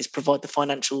have done is provide the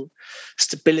financial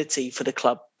stability for the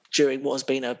club during what has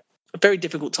been a very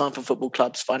difficult time for football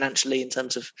clubs financially in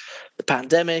terms of the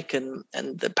pandemic, and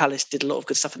the Palace did a lot of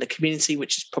good stuff in the community,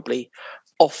 which is probably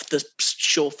off the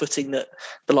sure footing that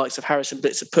the likes of Harris and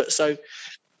Blitzer put. So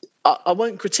I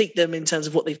won't critique them in terms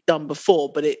of what they've done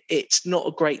before, but it's not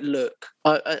a great look.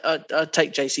 I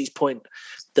take JC's point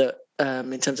that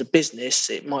in terms of business,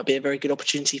 it might be a very good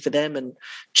opportunity for them, and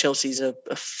Chelsea's a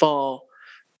far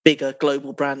bigger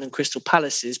global brand than Crystal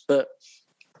Palace is, but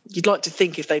you'd like to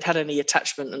think if they'd had any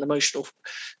attachment and emotional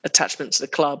attachment to the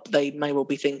club, they may well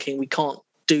be thinking, we can't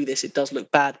do this, it does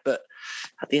look bad. But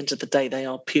at the end of the day, they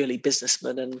are purely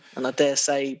businessmen, and I dare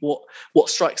say what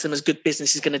strikes them as good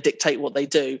business is going to dictate what they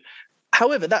do.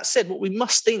 However, that said, what we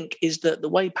must think is that the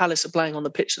way Palace are playing on the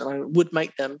pitch at the moment would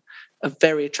make them a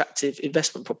very attractive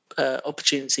investment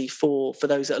opportunity for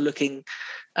those that are looking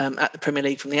at the Premier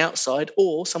League from the outside,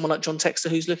 or someone like John Textor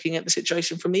who's looking at the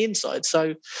situation from the inside.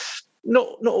 So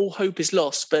not all hope is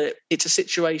lost, but it's a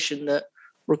situation that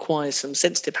requires some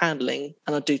sensitive handling,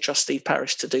 and I do trust Steve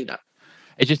Parish to do that.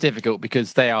 It's just difficult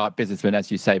because they are businessmen,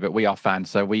 as you say, but we are fans,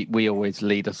 so we always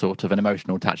lead a sort of an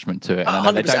emotional attachment to it.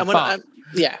 And 100%.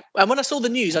 And when I saw the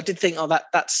news, I did think,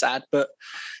 that's sad. But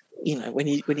when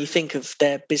you think of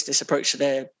their business approach to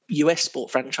their US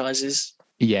sport franchises,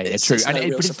 true. And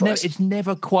it's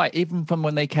never quite, even from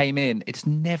when they came in, it's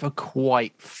never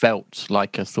quite felt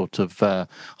like a sort of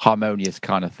harmonious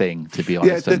kind of thing, to be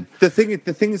honest. Yeah, the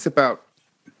thing is about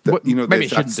maybe it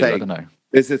shouldn't do. I don't know.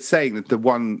 There's a saying that the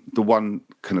one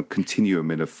kind of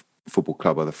continuum in a football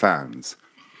club are the fans.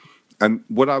 And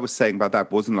what I was saying about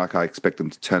that wasn't like I expect them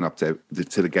to turn up to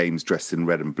the games dressed in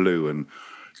red and blue and,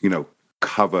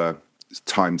 cover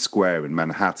Times Square in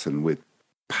Manhattan with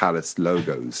Palace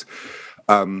logos.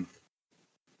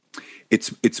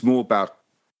 It's more about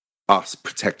us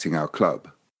protecting our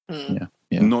club. Yeah.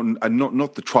 Not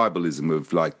the tribalism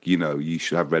of you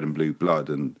should have red and blue blood,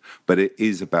 but it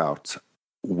is about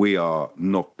we are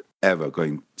not ever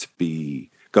going to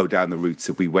go down the routes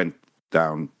that we went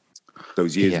down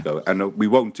those years ago, and we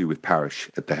won't do with Parish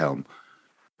at the helm,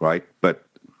 right? But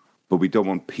we don't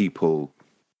want people.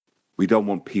 We don't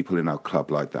want people in our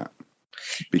club like that,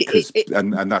 because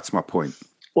and that's my point.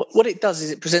 What it does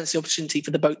is it presents the opportunity for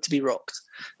the boat to be rocked,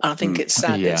 and I think it's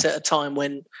sad that it's at a time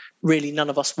when really none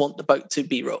of us want the boat to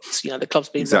be rocked. The club's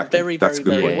been run very, very,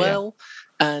 very well,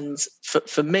 and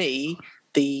for me,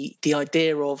 the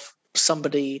idea of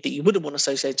somebody that you wouldn't want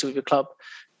associated with your club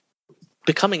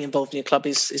becoming involved in your club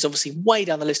is obviously way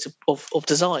down the list of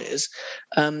desires.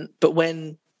 But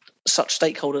when such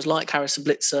stakeholders like Harrison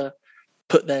Blitzer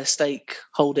put their stake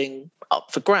holding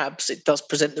up for grabs, it does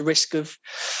present the risk of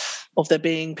there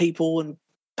being people and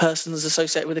persons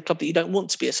associated with the club that you don't want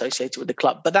to be associated with the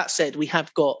club. But that said, we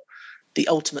have got the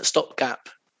ultimate stopgap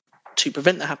to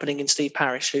prevent that happening in Steve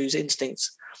Parish, whose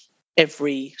instincts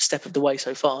every step of the way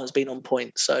so far has been on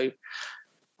point. So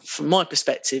from my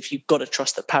perspective, you've got to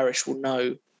trust that Parish will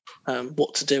know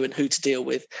what to do and who to deal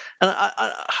with. And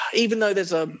I, even though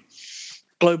there's a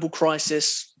global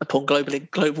crisis upon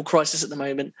global crisis at the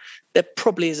moment, there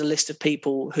probably is a list of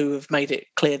people who have made it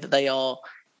clear that they are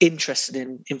interested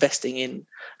in investing in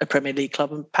a Premier League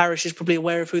club, and Parish is probably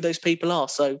aware of who those people are.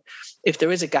 So if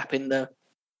there is a gap in the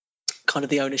kind of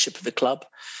the ownership of the club,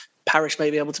 Parish may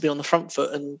be able to be on the front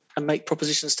foot and make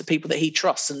propositions to people that he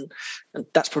trusts, and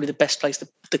that's probably the best place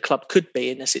the club could be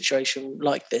in a situation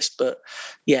like this. But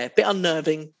a bit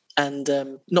unnerving, and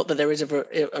not that there is ever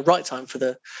a right time for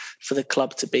the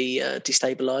club to be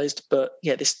destabilised, but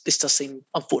this does seem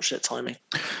unfortunate timing.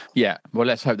 Yeah, well,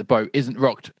 let's hope the boat isn't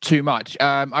rocked too much.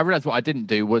 I realised what I didn't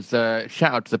do was shout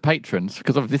out to the patrons,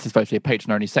 because obviously this is supposed to be a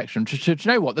patron-only section. Do you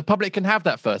know what? The public can have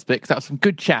that first bit, because that was some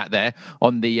good chat there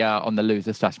on the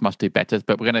loser/must-do-betters.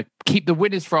 But we're going to keep the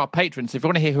winners for our patrons. So if you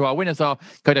want to hear who our winners are,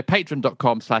 go to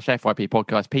patreon.com/FYP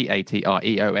podcast,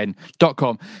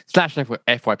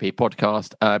 patreon.com/FYP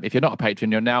podcast. If you're not a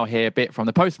patron, you'll now hear a bit from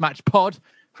the post-match pod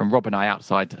from Rob and I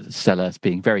outside Sellers,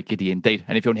 being very giddy indeed.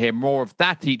 And if you want to hear more of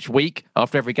that each week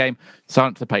after every game, sign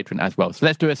up to the patron as well. So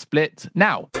let's do a split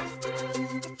now.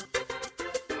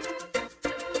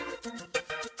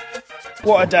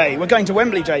 What a day. We're going to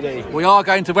Wembley, JD. We are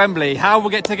going to Wembley. How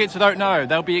we'll get tickets, I don't know.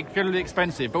 They'll be incredibly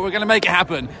expensive, but we're going to make it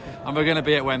happen. And we're going to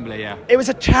be at Wembley, yeah. It was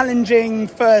a challenging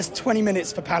first 20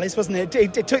 minutes for Palace, wasn't it?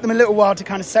 It took them a little while to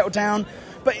kind of settle down.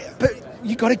 But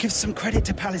you've got to give some credit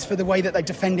to Palace for the way that they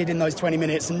defended in those 20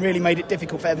 minutes and really made it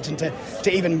difficult for Everton to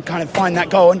even kind of find that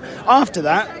goal. And after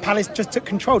that, Palace just took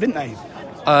control, didn't they?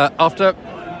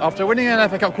 After winning an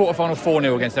FA Cup quarter-final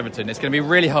 4-0 against Everton, it's going to be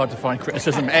really hard to find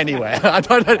criticism anywhere. It's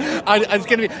going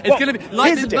to be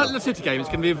like the City game. It's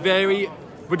going to be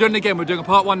we're doing it again. We're doing a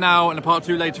part 1 now and a part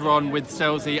 2 later on with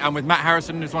Selzy and with Matt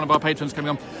Harrison, who's one of our patrons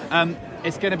coming on.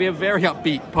 It's going to be a very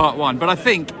upbeat part 1, but I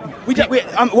think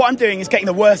what I'm doing is getting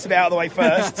the worst of it out of the way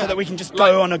first, so that we can just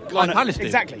go on a Palace did.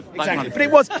 Exactly. Like but it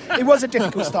was a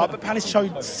difficult start. But Palace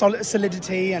showed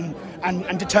solidity and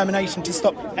determination to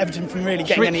stop Everton from really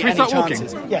getting any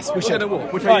chances. Walking? Yes, we should.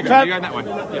 Walk. Which way are you going? You're going that way.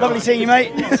 Yeah. Lovely seeing you,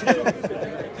 mate.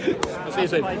 I'll see you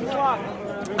soon.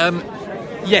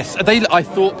 Yes, I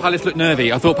thought Palace looked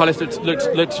nervy. I thought Palace looked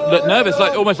nervous,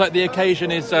 almost like the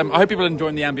occasion is. I hope people are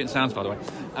enjoying the ambient sounds, by the way.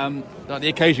 Like the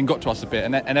occasion got to us a bit,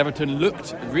 and Everton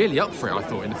looked really up for it. I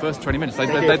thought in the first 20 minutes,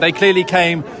 they clearly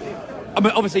came I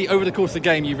mean, obviously, over the course of the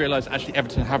game, you realise actually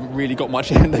Everton haven't really got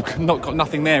much in. They've not got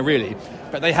nothing there, really.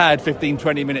 But they had 15,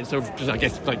 20 minutes of just, I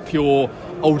guess, like pure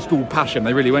old-school passion.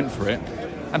 They really went for it.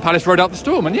 And Palace rode out the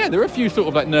storm. And, yeah, there were a few sort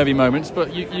of, like, nervy moments,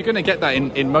 but you're going to get that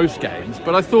in most games.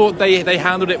 But I thought they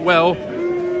handled it well.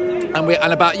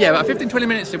 And about 15, 20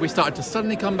 minutes in, we started to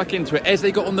suddenly come back into it as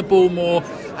they got on the ball more.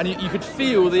 And you could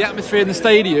feel the atmosphere in the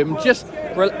stadium just...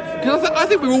 Because I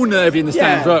think we were all nervy in the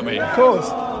stands, weren't we? Of course.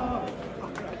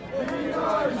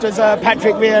 Does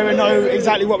Patrick Vieira know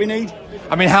exactly what we need?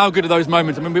 I mean, how good are those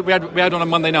moments? I mean, we had on a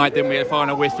Monday night, didn't we, a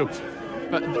final whistle.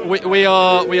 But we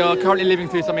are currently living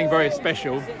through something very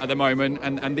special at the moment,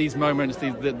 and these moments,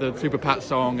 the Super Pat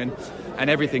song and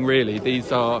everything really,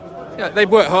 these are... Yeah, they've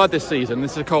worked hard this season.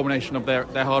 This is a culmination of their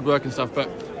hard work and stuff, but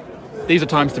these are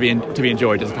times to be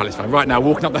enjoyed as a Palace fan. Right now,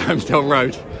 walking up the Homestead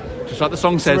Road, just like the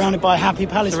song says... Surrounded by happy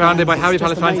Palace fans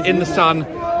in the sun.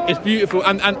 It's beautiful,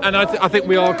 and I think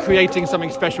we are creating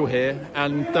something special here.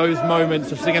 And those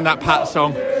moments of singing that Pat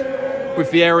song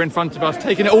with Vieira in front of us,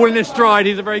 taking it all in his stride.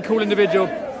 He's a very cool individual.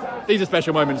 These are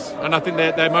special moments, and I think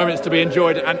they're moments to be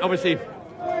enjoyed. And obviously,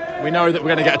 we know that we're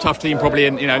going to get a tough team probably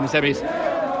in the semis,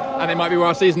 and it might be where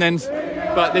our season ends.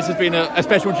 But this has been a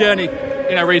special journey,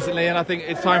 recently, and I think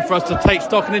it's time for us to take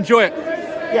stock and enjoy it.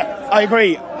 Yeah, I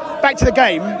agree. Back to the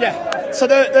game. Yeah. So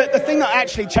the thing that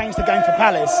actually changed the game for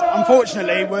Palace,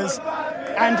 unfortunately, was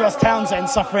Andros Townsend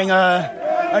suffering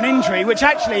an injury, which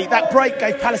actually, that break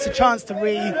gave Palace a chance to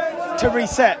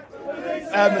reset.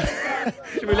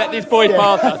 Should we let these boys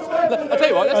pass us? I'll tell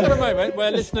you what, let's have a moment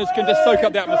where listeners can just soak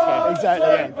up the atmosphere.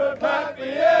 Exactly,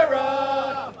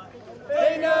 yeah.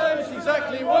 He knows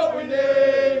exactly what we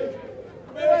need.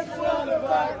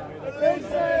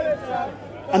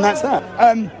 And that's that.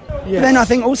 Yes. Then I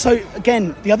think also,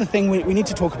 again, the other thing we need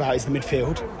to talk about is the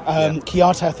midfield.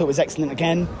 Chiata, I thought, was excellent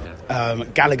again.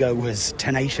 Gallagher was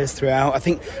tenacious throughout. I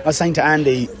think I was saying to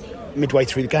Andy midway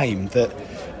through the game that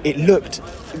it looked...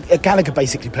 Gallagher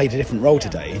basically played a different role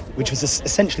today, which was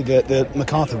essentially the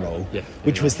MacArthur role,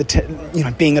 which was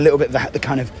being a little bit the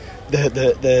kind of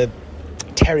the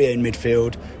terrier in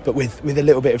midfield, but with a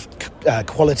little bit of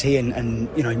quality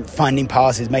and finding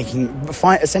passes,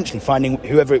 essentially finding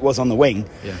whoever it was on the wing.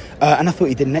 And I thought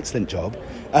he did an excellent job.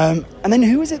 And then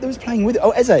who was it that was playing with it?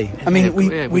 Oh, Eze. I mean,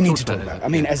 we need to talk about it. I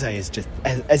mean, Eze is just...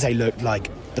 Eze looked like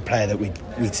the player that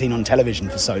we'd seen on television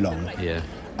for so long.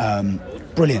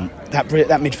 Brilliant. That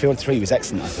midfield three was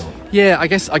excellent, I thought. Yeah, I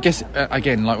guess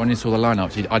again, like when you saw the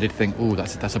lineups, I did think,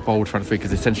 that's a bold front three,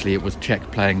 because essentially it was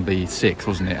Cech playing the 6,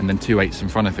 wasn't it? And then 2 8s in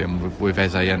front of him with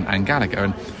Eze and Gallagher.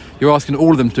 And you're asking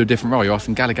all of them to do a different role. You're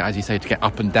asking Gallagher, as you say, to get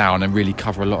up and down and really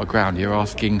cover a lot of ground. You're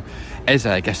asking Eze,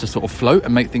 I guess, to sort of float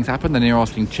and make things happen. Then you're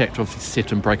asking Cech to obviously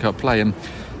sit and break up play. And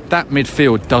that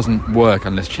midfield doesn't work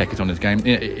unless Cech is on his game.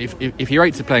 If your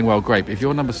 8s are playing well, great. But if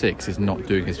your number 6 is not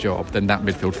doing his job, then that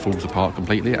midfield falls apart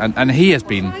completely. And he has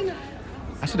been...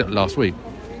 I said it last week.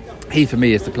 He, for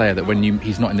me, is the player that when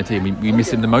he's not in the team, we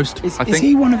miss him the most. I think. Is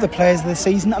he one of the players of the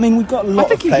season? I mean, we've got a lot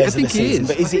of players of the season,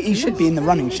 but he should be in the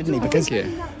running, shouldn't he? Because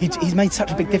he's made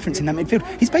such a big difference in that midfield.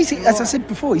 He's basically, as I said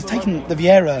before, he's taken the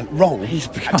Vieira role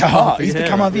to heart. He's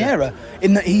become our Vieira.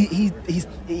 In that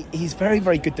he's very,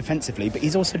 very good defensively, but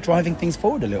he's also driving things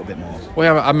forward a little bit more.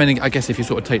 Well, I mean, I guess if you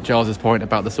sort of take Giles's point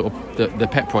about the sort of the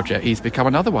pet project, he's become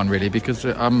another one really, because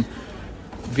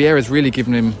Vieira's really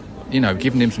given him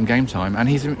some game time, and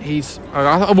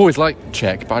I've always liked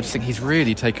Cech, but I just think he's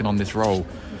really taken on this role.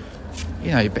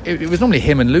 It was normally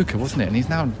him and Luca, wasn't it? And he's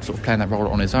now sort of playing that role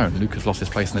on his own. Luca's lost his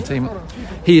place in the team.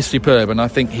 He is superb, and I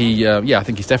think I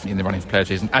think he's definitely in the running for player of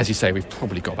the season. As you say, we've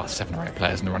probably got about 7 or 8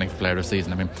 players in the running for player of the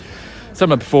season. I mean,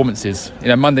 some of the performances,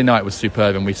 Monday night was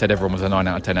superb, and we said everyone was a 9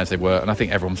 out of 10 as they were, and I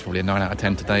think everyone's probably a 9 out of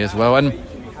 10 today as well. And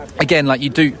again, like you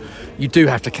do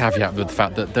have to caveat with the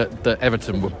fact that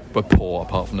Everton were poor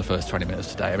apart from the first 20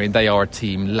 minutes today. I mean, they are a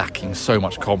team lacking so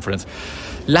much confidence,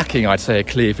 lacking, I'd say, a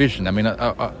clear vision. I mean,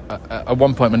 at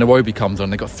one point when Iwobi comes on,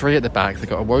 they've got 3 at the back, they've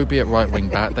got Iwobi at right wing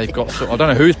back, they've got, I don't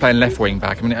know who's playing left wing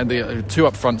back. I mean, the 2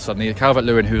 up front suddenly,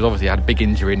 Calvert-Lewin, who's obviously had a big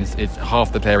injury and is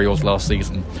half the player he was last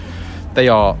season. They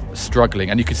are struggling,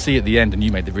 and you could see at the end, and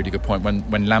you made the really good point,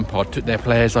 when Lampard took their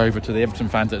players over to the Everton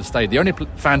fans that had stayed. The only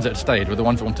fans that had stayed were the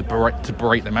ones that wanted to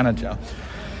berate the manager,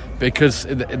 because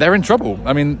they're in trouble.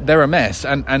 I mean, they're a mess,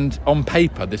 and on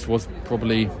paper this was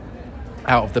probably,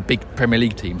 out of the big Premier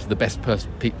League teams, the best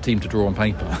team to draw on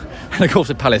paper. And of course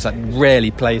at Palace that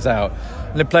rarely plays out,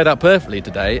 and it played out perfectly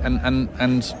today. And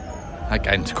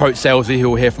again, to quote Selzy, who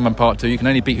we'll hear from in part 2, you can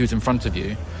only beat who's in front of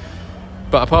you.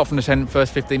 But apart from the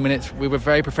first 15 minutes, we were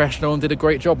very professional and did a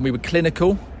great job. And we were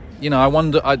clinical. I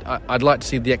wonder. I'd like to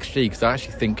see the XG, because I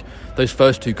actually think those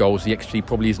first 2 goals, the XG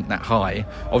probably isn't that high.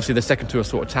 Obviously, the second 2 are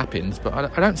sort of tap-ins, but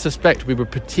I don't suspect we were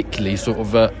particularly sort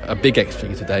of a big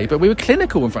XG today. But we were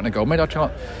clinical in front of goal, made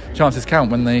our chances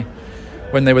count when they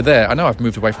were there. I know I've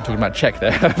moved away from talking about Czech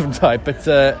there, haven't I? But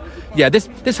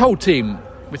this whole team,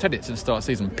 we've said it since the start of the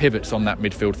season, pivots on that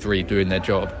midfield 3 doing their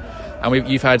job, and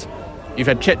you've had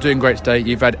Chet doing great today.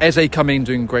 You've had Eze coming in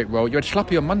doing a great role. You had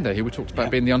Schlappy on Monday, who we talked about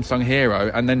being the unsung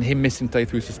hero, and then him missing today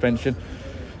through suspension.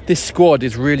 This squad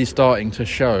is really starting to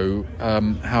show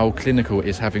how clinical it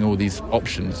is, having all these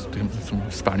options. Some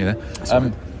Spanish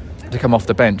there. To come off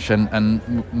the bench,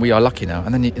 and we are lucky now.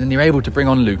 And then you're able to bring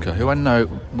on Luca, who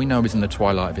we know is in the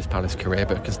twilight of his Palace career,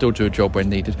 but can still do a job when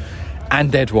needed.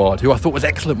 And Edouard, who I thought was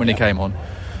excellent when he came on.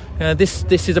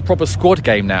 This is a proper squad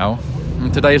game now,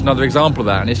 and today is another example of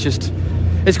that. And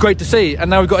it's great to see. And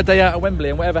now we've got a day out at Wembley,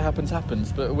 and whatever happens.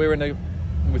 But we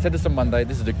said this on Monday.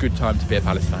 This is a good time to be a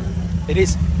Palace fan. It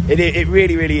is. It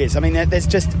really, really is. I mean, there's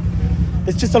just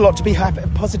a lot to be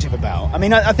positive about. I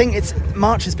mean, I think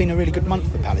March has been a really good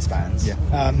month for Palace fans. Yeah.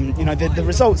 The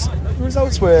results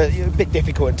were a bit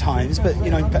difficult at times, but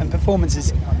and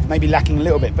performances maybe lacking a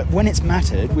little bit. But when it's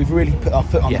mattered, we've really put our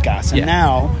foot on the gas, and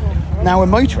now we're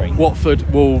motoring. Watford,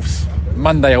 Wolves,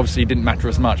 Monday obviously didn't matter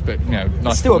as much, but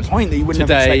nice. Still a point that you wouldn't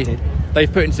have expected.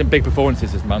 They've put in some big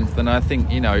performances this month, and I think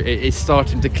it's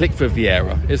starting to click for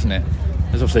Vieira, isn't it?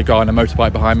 There's obviously a guy on a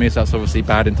motorbike behind me, so that's obviously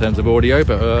bad in terms of audio,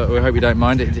 but we hope you don't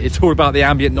mind. It's all about the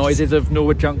ambient noises of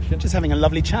Norwood Junction. Just having a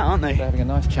lovely chat, aren't they? They're having a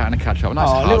nice chat and a catch-up. A nice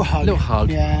hug. Little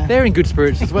hug. Yeah. They're in good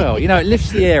spirits as well. It lifts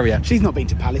the area. She's not been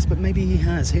to Palace, but maybe he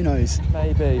has. Who knows?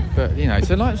 Maybe. But, it's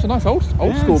a nice old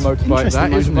school motorbike,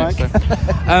 that, isn't it?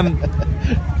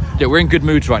 So, we're in good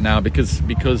moods right now because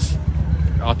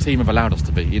our team have allowed us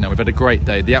to be. We've had a great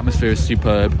day. The atmosphere is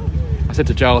superb. I said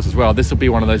to Giles as well, this will be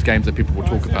one of those games that people will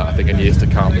talk about, I think, in years to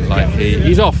come. Like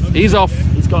he's off. He's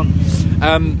gone.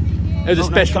 It was a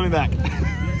special. Coming back.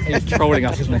 He's trolling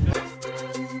us, isn't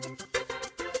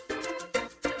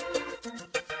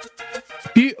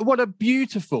he? What a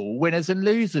beautiful winners and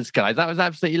losers, guys. That was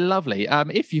absolutely lovely.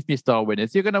 If you've missed our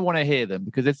winners, you're going to want to hear them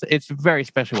because it's a very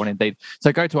special one indeed.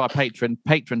 So go to our Patreon,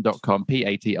 patreon.com,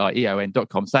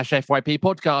 patreon.com/FYP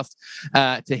podcast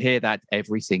to hear that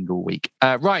every single week.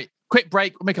 Right. Quick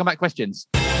break. When we come back, questions.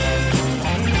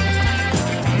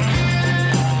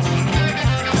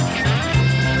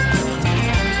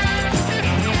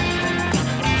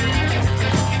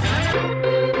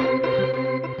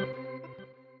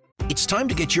 It's time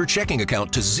to get your checking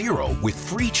account to zero with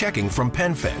free checking from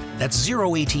PenFed. That's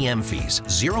zero ATM fees,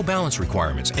 zero balance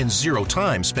requirements, and zero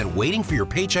time spent waiting for your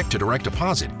paycheck to direct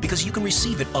deposit because you can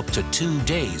receive it up to 2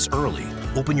 days early.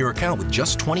 Open your account with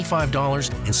just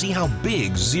 $25 and see how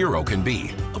big zero can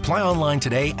be. Apply online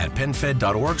today at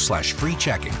penfed.org/free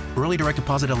checking. Early direct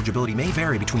deposit eligibility may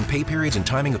vary between pay periods and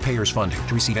timing of payers' funding.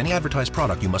 To receive any advertised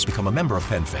product, you must become a member of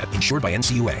PenFed, insured by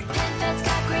NCUA.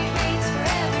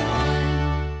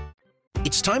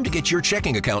 It's time to get your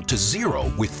checking account to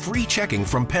zero with free checking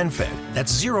from PenFed.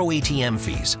 That's zero ATM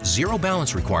fees, zero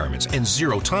balance requirements, and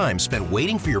zero time spent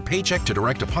waiting for your paycheck to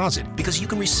direct deposit because you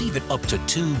can receive it up to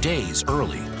 2 days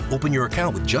early. Open your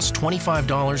account with just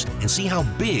 $25 and see how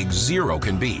big zero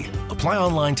can be. Apply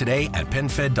online today at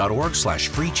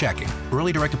penfed.org/free checking.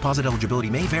 Early direct deposit eligibility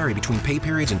may vary between pay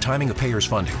periods and timing of payers'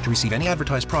 funding. To receive any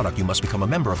advertised product, you must become a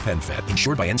member of PenFed,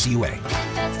 insured by NCUA.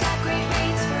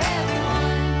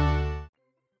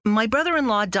 My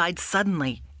brother-in-law died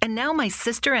suddenly, and now my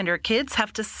sister and her kids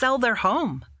have to sell their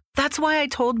home. That's why I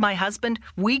told my husband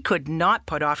we could not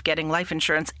put off getting life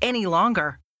insurance any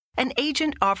longer. An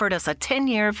agent offered us a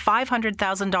 10-year,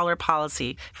 $500,000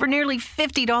 policy for nearly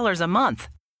 $50 a month.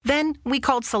 Then we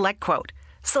called SelectQuote.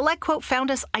 SelectQuote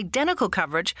found us identical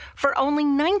coverage for only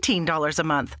 $19 a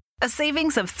month, a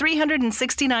savings of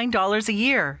 $369 a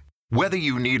year. Whether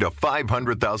you need a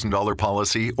 $500,000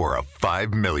 policy or a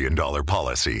 $5 million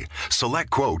policy,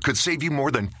 SelectQuote could save you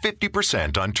more than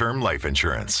 50% on term life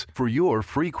insurance. For your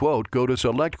free quote, go to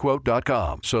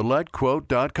SelectQuote.com.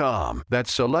 SelectQuote.com.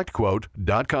 That's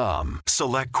SelectQuote.com.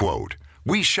 SelectQuote.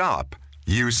 We shop.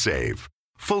 You save.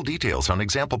 Full details on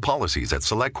example policies at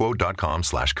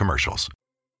SelectQuote.com/commercials.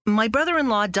 My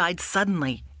brother-in-law died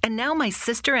suddenly, and now my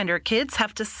sister and her kids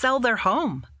have to sell their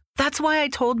home. That's why I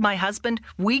told my husband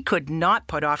we could not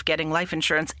put off getting life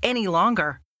insurance any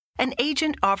longer. An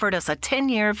agent offered us a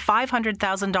 10-year,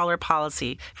 $500,000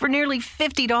 policy for nearly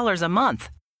 $50 a month.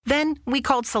 Then we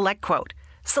called SelectQuote.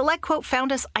 SelectQuote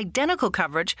found us identical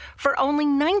coverage for only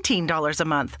 $19 a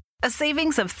month, a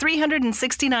savings of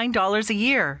 $369 a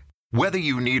year. Whether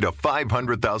you need a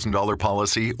 $500,000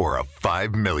 policy or a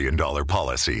 $5 million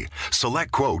policy,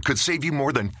 SelectQuote could save you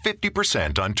more than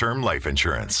 50% on term life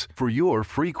insurance. For your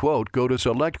free quote, go to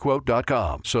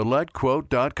SelectQuote.com.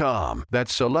 SelectQuote.com.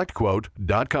 That's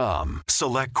SelectQuote.com.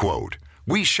 SelectQuote.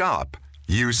 We shop,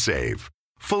 you save.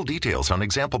 Full details on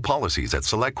example policies at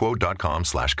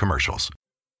SelectQuote.com/commercials.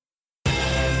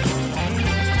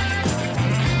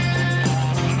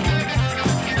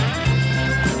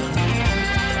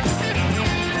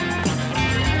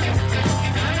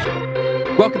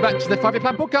 Welcome back to the 5-Year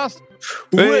Plan podcast.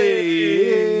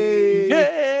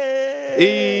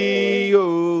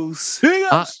 Eagles.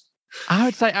 I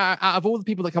would say out of all the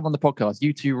people that come on the podcast,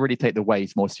 you two really take the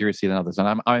waves more seriously than others,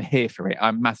 and I'm here for it.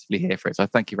 I'm massively here for it, so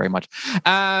thank you very much.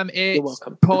 It's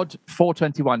welcome. Pod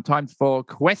 421. Time for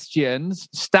questions.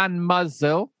 Stan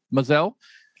Muzzell.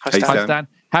 Hi, Stan.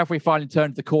 How have we finally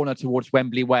turned the corner towards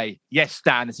Wembley Way? Yes,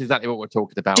 Stan, this is exactly what we're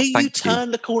talking about. Do you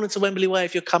turn the corner to Wembley Way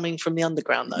if you're coming from the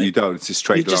underground, though? You don't. It's a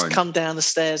straight line. You just come down the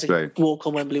stairs and walk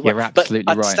on Wembley Way. You're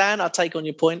absolutely right. Stan, I'll take on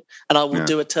your point, and I will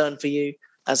do a turn for you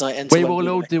as I enter We Wembley will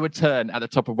all Way. do a turn at the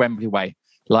top of Wembley Way,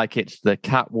 like it's the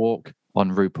catwalk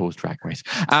on RuPaul's Drag Race.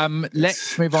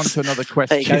 Let's move on to another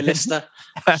question. There you go, listener.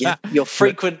 Your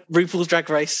frequent RuPaul's Drag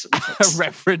Race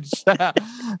reference.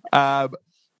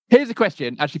 Here's a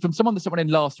question, actually, from someone that someone in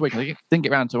last week. I didn't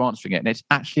get around to answering it, and it's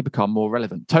actually become more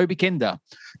relevant. Toby Kinder.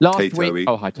 Last week.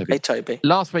 Oh, hi, Toby. Hey, Toby.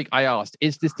 Last week, I asked,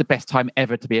 is this the best time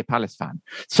ever to be a Palace fan?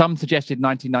 Some suggested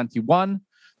 1991,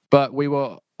 but we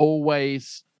were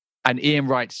always an Ian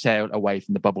Wright sail away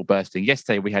from the bubble bursting.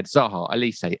 Yesterday, we had Zaha,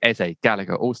 Elise, Eze,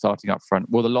 Gallagher, all starting up front.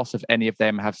 Will the loss of any of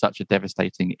them have such a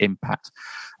devastating impact?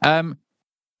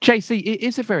 JC, it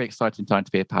is a very exciting time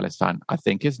to be a Palace fan, I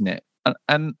think, isn't it?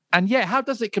 And yeah, how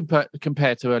does it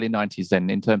compare to early 90s then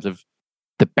in terms of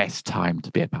the best time to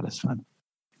be a Palace fan?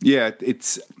 Yeah,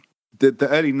 it's the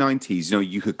early 90s. You know,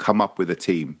 you could come up with a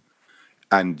team,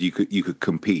 and you could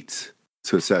compete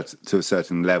to a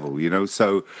certain level. You know,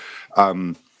 so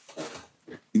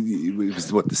it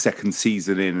was the second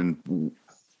season in, and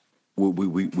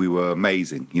we were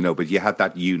amazing, you know, but you had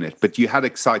that unit, but you had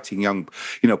exciting young,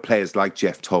 you know, players like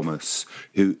Jeff Thomas,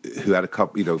 who had a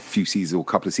couple, you know, few seasons or a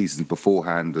couple of seasons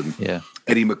beforehand, and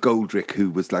Eddie McGoldrick, who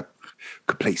was like,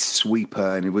 could play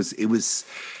sweeper, and it was,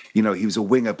 you know, he was a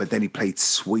winger, but then he played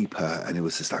sweeper, and it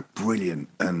was just like brilliant.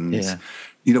 And,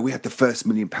 you know, we had the first £1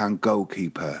 million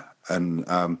goalkeeper and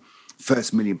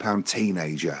first £1 million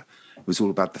teenager. It was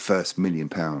all about the first £1 million,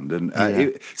 and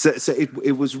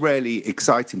it was really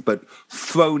exciting. But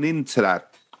thrown into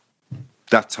that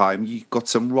time, you got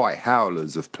some right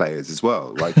howlers of players as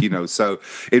well, like, you know. So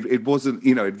it wasn't,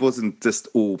 you know, it wasn't just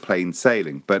all plain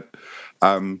sailing. But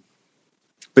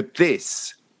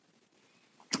this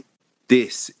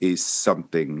is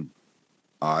something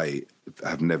I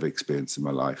have never experienced in my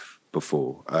life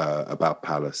before about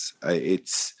Palace.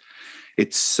 It's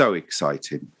so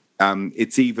exciting.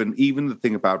 It's even the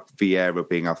thing about Vieira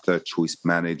being our third choice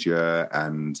manager,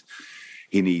 and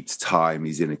he needs time,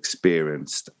 he's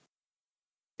inexperienced.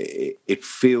 It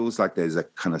feels like there's a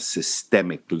kind of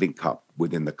systemic link up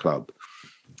within the club.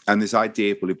 And this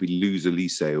idea, well, if we lose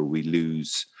Elise or we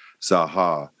lose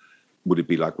Zaha, would it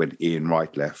be like when Ian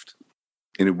Wright left?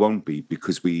 And it won't be,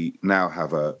 because we now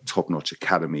have a top-notch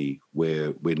academy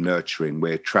where we're nurturing,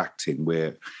 we're attracting,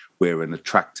 we're an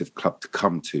attractive club to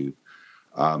come to.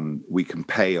 We can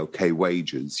pay okay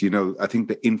wages. You know, I think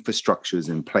the infrastructure is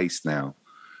in place now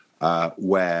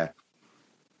where,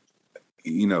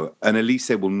 you know, an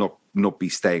Elise will not be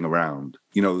staying around.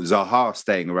 You know, Zaha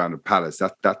staying around at Palace,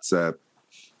 that's an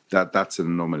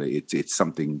anomaly. It's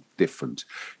something different.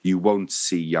 You won't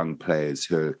see young players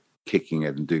who are kicking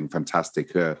it and doing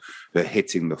fantastic. They're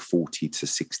hitting the 40 to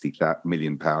 60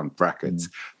 million pound brackets.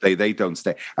 They don't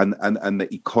stay. And the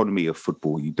economy of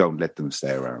football, you don't let them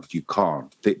stay around. You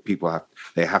can't. People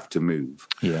have to move.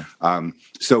 Yeah.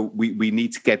 So we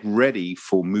need to get ready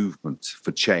for movement,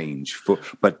 for change.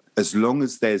 But as long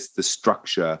as there's the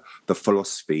structure, the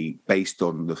philosophy based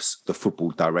on the football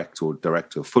director or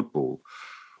director of football,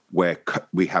 where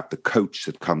we have the coach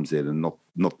that comes in and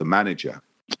not the manager.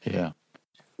 Yeah.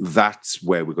 That's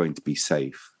where we're going to be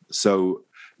safe. So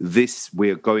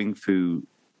we're going through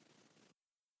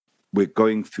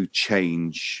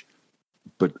change,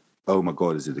 but oh my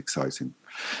God, is it exciting?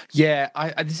 Yeah,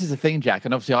 this is the thing, Jack.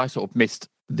 And obviously I sort of missed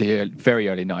the very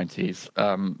early 90s,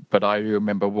 but I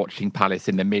remember watching Palace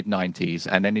in the mid 90s,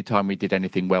 and anytime we did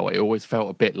anything well, it always felt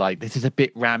a bit like this is a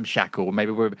bit ramshackle.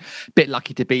 Maybe we're a bit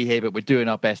lucky to be here, but we're doing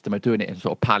our best and we're doing it in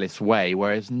sort of Palace way.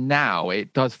 Whereas now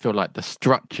it does feel like the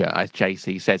structure, as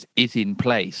JC says, is in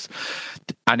place,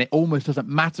 and it almost doesn't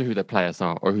matter who the players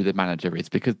are or who the manager is,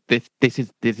 because this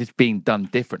is being done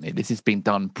differently. This is being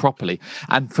done properly,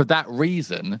 and for that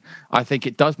reason, I think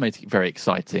it does make it very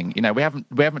exciting. You know, we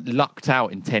haven't lucked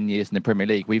out in 10 years in the Premier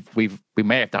League. We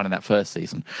may have done in that first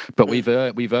season, but we've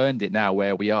earned it now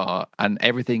where we are, and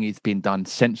everything is being done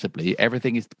sensibly.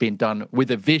 Everything is being done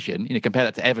with a vision. You know, compare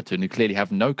that to Everton, who clearly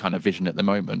have no kind of vision at the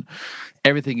moment.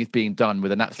 Everything is being done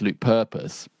with an absolute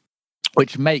purpose,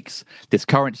 which makes this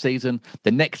current season,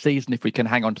 the next season, if we can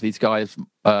hang on to these guys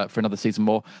for another season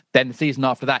more, then the season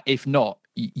after that, if not,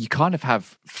 you kind of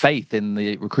have faith in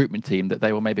the recruitment team that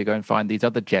they will maybe go and find these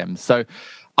other gems. So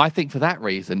I think for that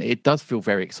reason, it does feel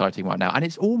very exciting right now. And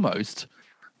it's almost,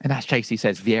 and as JC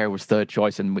says, Vieira was third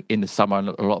choice, and in the summer,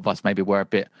 a lot of us maybe were a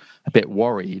bit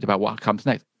worried about what comes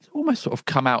next. It's almost sort of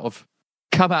come out of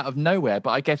nowhere. But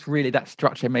I guess really that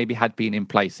structure maybe had been in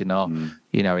place in our,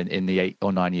 you know, in the 8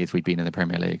 or 9 years we've been in the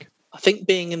Premier League. I think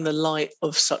being in the light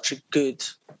of such a good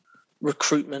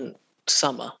recruitment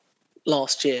summer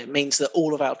last year means that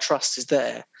all of our trust is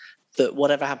there that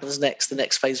whatever happens next, the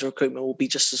next phase of recruitment will be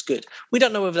just as good. We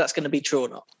don't know whether that's going to be true or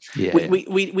not.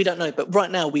 We don't know, but right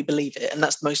now we believe it, and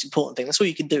that's the most important thing. That's all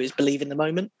you can do is believe in the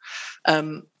moment.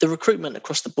 The recruitment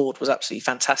across the board was absolutely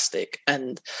fantastic,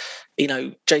 and you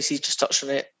know, JC's just touched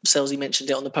on it. Selzy mentioned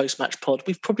it on the post-match pod.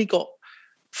 We've probably got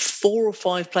 4 or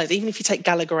 5 players, even if you take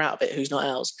Gallagher out of it, who's not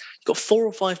ours, you've got 4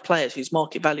 or 5 players whose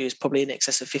market value is probably in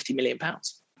excess of £50 million.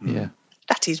 Yeah.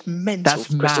 That is mental. That's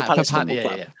for Crystal Palace Football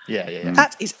Club. Yeah.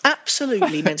 That is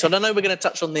absolutely mental. And I know we're going to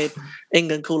touch on the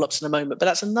England call-ups in a moment, but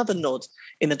that's another nod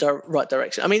in the right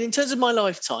direction. I mean, in terms of my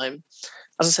lifetime,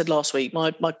 as I said last week,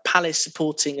 my Palace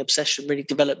supporting obsession really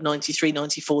developed 93,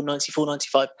 94, 94,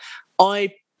 95.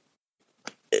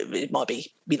 It might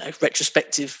be, you know,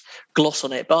 retrospective gloss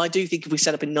on it, but I do think if we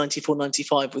set up in 94,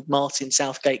 95 with Martin,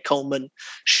 Southgate, Coleman,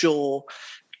 Shaw,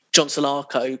 John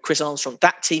Solarco, Chris Armstrong,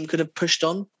 that team could have pushed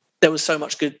on. There was so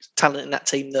much good talent in that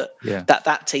team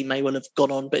that team may well have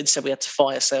gone on, but instead we had to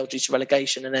fire sale due to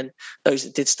relegation, and then those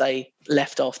that did stay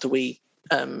left after we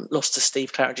lost to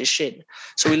Steve Claridge's shin.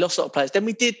 So we lost a lot of players. Then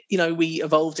we did, you know, we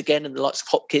evolved again, and the likes of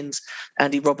Hopkins,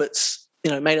 Andy Roberts,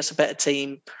 you know, made us a better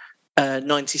team.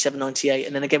 97, 98,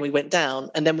 and then again we went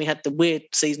down, and then we had the weird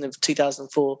season of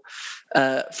 2004,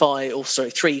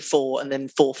 3, 4, and then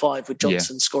 4, 5 with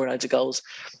Johnson scoring loads of goals.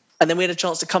 And then we had a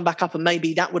chance to come back up, and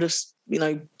maybe that would have, you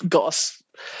know, got us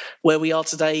where we are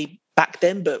today back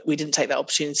then. But we didn't take that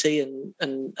opportunity,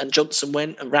 and Johnson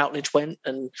went, and Routledge went,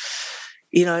 and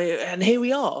you know, and here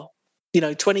we are, you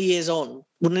know, 20 years on,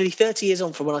 well, nearly 30 years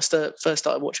on from when I first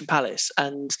started watching Palace,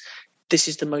 and this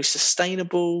is the most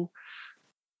sustainable,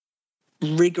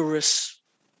 rigorous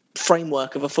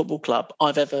framework of a football club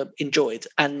I've ever enjoyed.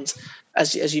 And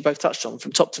as you both touched on,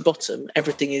 from top to bottom,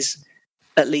 everything is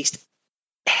at least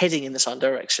heading in the same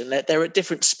direction. They're at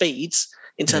different speeds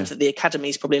in terms that the academy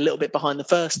is probably a little bit behind the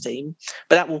first team,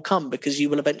 but that will come because you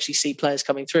will eventually see players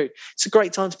coming through. It's a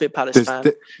great time to be a Palace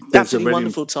fan. Absolutely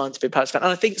wonderful time to be a Palace fan.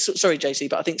 And I think, sorry, JC,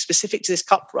 but I think specific to this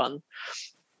cup run,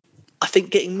 I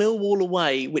think getting Millwall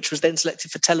away, which was then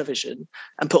selected for television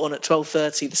and put on at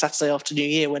 12:30 the Saturday after New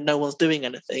Year when no one's doing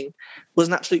anything, was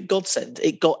an absolute godsend.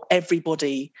 It got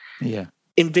everybody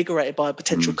invigorated by a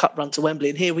potential cup run to Wembley,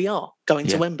 and here we are going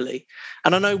to Wembley.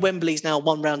 And I know Wembley's now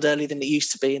 1 round earlier than it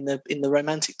used to be in the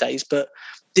romantic days, but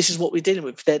this is what we're dealing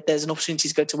with. There's an opportunity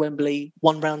to go to Wembley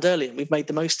 1 round earlier, and we've made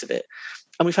the most of it.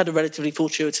 And we've had a relatively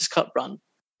fortuitous cup run,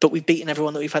 but we've beaten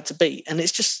everyone that we've had to beat, and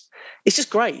it's just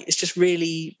great. It's just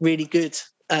really, really good,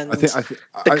 and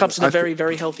the club's in a very,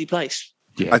 very healthy place.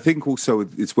 I think also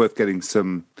it's worth getting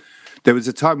some. There was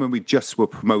a time when we just were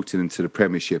promoted into the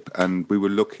Premiership, and we were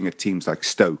looking at teams like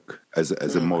Stoke as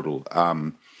a model.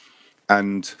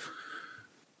 And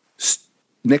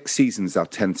next season is our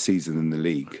 10th season in the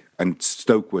league, and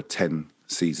Stoke were 10th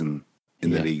season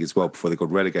in the league as well before they got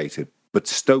relegated. But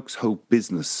Stoke's whole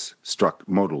business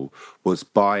model was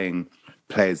buying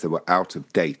players that were out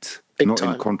of date, not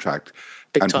in contract,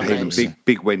 and paying them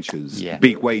big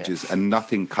wages, and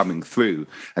nothing coming through.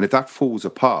 And if that falls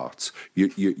apart,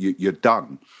 you're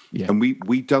done. Yeah. And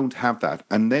we don't have that.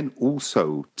 And then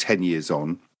also 10 years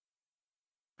on,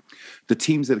 the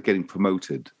teams that are getting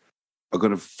promoted are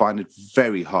going to find it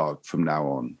very hard from now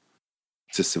on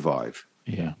to survive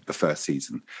the first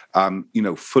season. You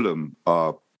know, Fulham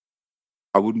are.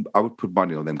 I would put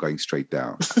money on them going straight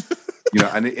down.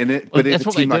 But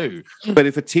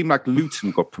if a team like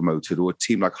Luton got promoted, or a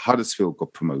team like Huddersfield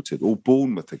got promoted, or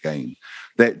Bournemouth again,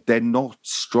 they're not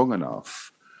strong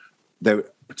enough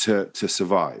to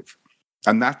survive,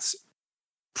 and that's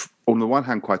on the one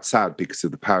hand quite sad because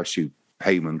of the parachute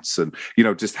payments and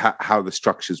just how the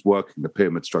structure's working, the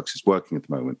pyramid structure's working at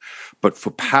the moment. But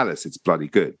for Palace, it's bloody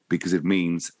good because it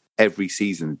means every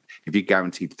season, if you're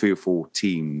guaranteed 3 or 4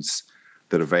 teams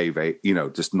that are very, very,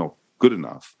 just not good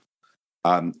enough,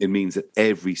 it means that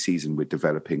every season we're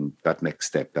developing that next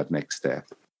step,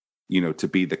 to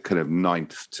be the kind of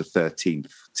 9th to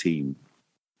 13th team,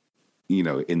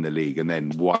 in the league. And then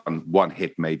one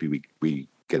hit, maybe we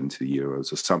get into the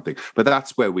Euros or something. But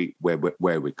that's where we're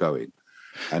going.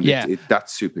 And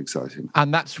that's super exciting.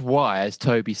 And that's why, as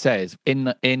Toby says,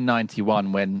 in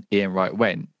 91, when Ian Wright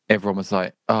went, everyone was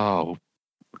like, oh,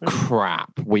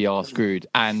 crap, we are screwed.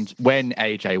 And when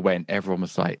AJ went, everyone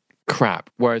was like, crap.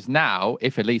 Whereas now,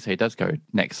 if Elise does go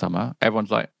next summer,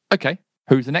 everyone's like, okay,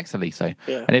 who's the next Elise?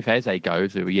 Yeah. And if Eze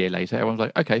goes a year later, everyone's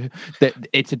like, okay,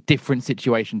 it's a different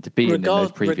situation to be in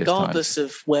those previous regardless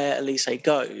times. of where Elise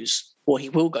goes, what he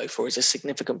will go for is a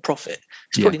significant profit.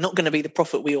 It's probably not going to be the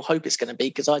profit we all hope it's going to be,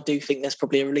 because I do think there's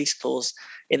probably a release clause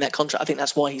in that contract. I think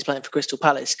that's why he's playing for Crystal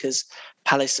Palace, because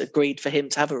Palace agreed for him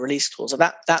to have a release clause. And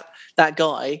that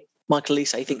guy, Michael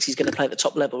Elise, thinks he's going to play at the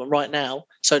top level, and right now,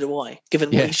 so do I. Given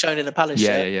what he's shown in the Palace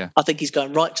shirt, I think he's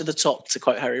going right to the top, to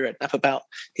quote Harry Redknapp about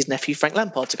his nephew Frank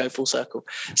Lampard, to go full circle.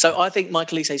 So I think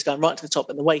Michael Elise is going right to the top,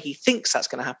 and the way he thinks that's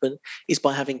going to happen is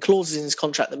by having clauses in his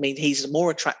contract that mean he's a more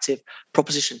attractive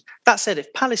proposition. That said,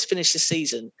 if Palace finish this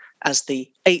season as the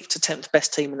 8th to 10th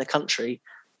best team in the country,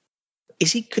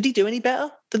 could he do any better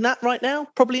than that right now?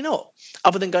 Probably not,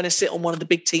 other than going to sit on one of the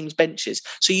big teams' benches.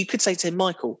 So you could say to him,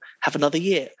 Michael, have another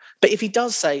year. But if he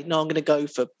does say, no, I'm going to go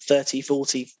for 30,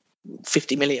 40,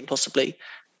 50 million possibly,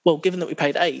 well, given that we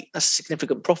paid 8, that's a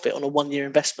significant profit on a 1-year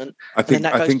investment. And then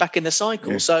that goes back in the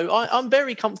cycle. Yeah. So I'm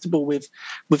very comfortable with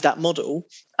that model.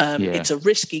 It's a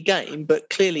risky game, but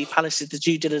clearly Palace did the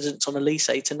due diligence on Elise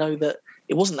to know that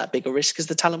it wasn't that big a risk because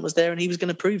the talent was there and he was going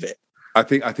to prove it. I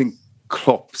think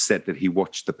Klopp said that he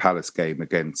watched the Palace game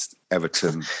against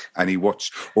Everton, and he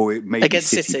watched, or it may against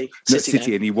City,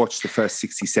 and he watched the first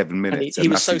 67 minutes. And he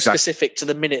was so specific to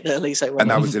the minute that Elise went. And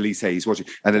that was Elise he's watching,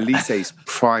 and Elise's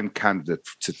prime candidate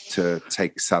to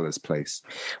take Salah's place.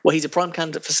 Well, he's a prime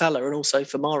candidate for Salah and also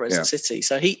for Mahrez at City.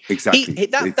 So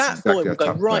that boy will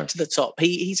go right to the top.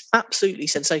 He's absolutely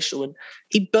sensational, and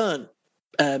he burnt.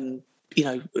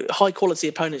 High quality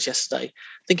opponents yesterday.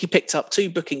 I think he picked up 2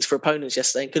 bookings for opponents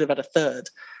yesterday and could have had a third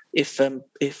if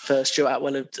Stuart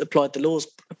Atwell had applied the laws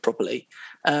properly.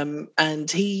 And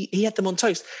he had them on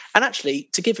toast. And actually,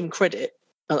 to give him credit,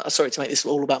 sorry to make this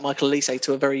all about Michael Elise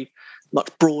to a very much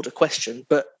broader question,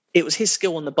 but it was his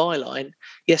skill on the byline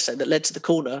yesterday that led to the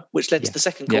corner, which led to the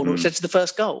second corner, which led to the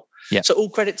first goal. Yeah. So all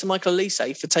credit to Michael Elise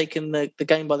for taking the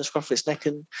game by the scruff of its neck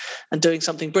and doing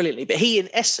something brilliantly. But he, in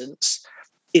essence,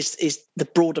 is the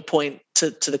broader point to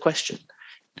the question.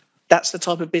 That's the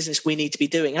type of business we need to be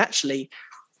doing. Actually,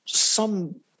 his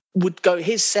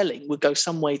selling would go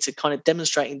some way to kind of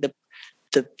demonstrating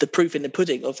the proof in the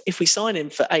pudding of, if we sign him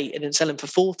for 8 and then sell him for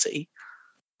 40,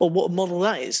 well, what a model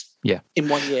that is in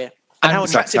 1 year. And how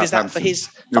attractive is that for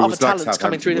other talents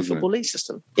coming through the Football League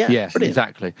system? Yes,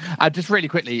 exactly. Just really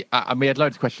quickly, we had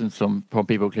loads of questions from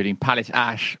people, including Palace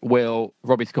Ash, Will,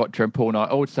 Robbie Scotcher and Paul Knight,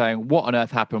 all saying, what on earth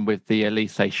happened with the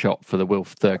Elise shot for the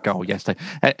Wilf third goal yesterday?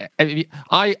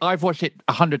 I've watched it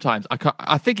 100 times.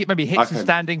 I think it maybe hits the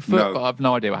standing foot, but I've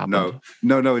no idea what happened.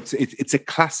 No, it's a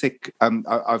classic.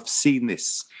 I've seen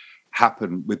this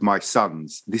happen with my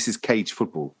sons. This is cage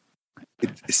football.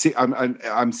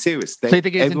 I'm serious. So you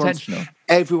think it's intentional?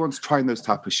 Everyone's trying those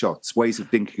type of shots, ways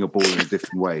of dinking a ball in a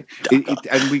different way.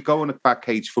 And we go on about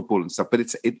cage football and stuff, but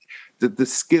the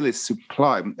skill is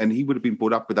sublime. And he would have been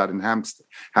brought up with that in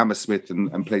Hammersmith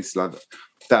and places like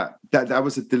that. That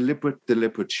was a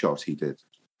deliberate shot he did.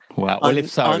 Well, if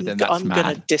so, then that's I'm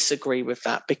going to disagree with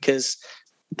that, because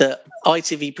the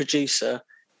ITV producer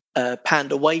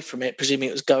panned away from it, presuming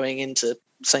it was going into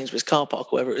Sainsbury's car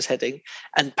park or wherever it was heading,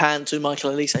 and panned to Michael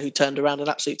Elise, who turned around in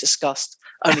absolute disgust,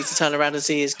 only to turn around and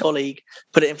see his colleague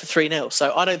put it in for 3-0.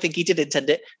 So I don't think he did intend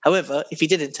it. However, if he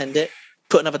did intend it,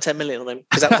 put another 10 million on him,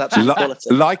 because that was absolute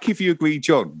quality. Like, if you agree,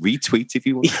 John, retweet if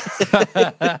you want.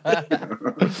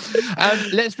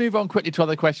 Let's move on quickly to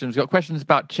other questions. We've got questions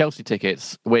about Chelsea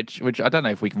tickets, which I don't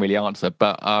know if we can really answer,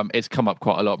 but it's come up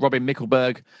quite a lot. Robin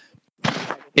Mickelberg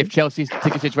if Chelsea's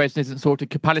ticket situation isn't sorted,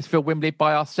 could Palace fill Wembley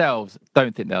by ourselves?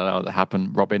 Don't think that'll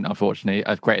happen, Robin, unfortunately,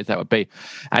 as great as that would be.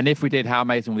 And if we did, how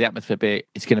amazing will the atmosphere be?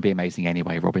 It's going to be amazing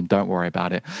anyway, Robin. Don't worry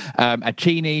about it.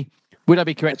 Achini, would I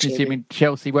be correct in assuming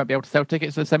Chelsea won't be able to sell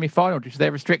tickets to the semi-final due to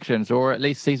their restrictions, or at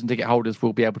least season ticket holders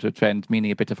will be able to attend,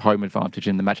 meaning a bit of home advantage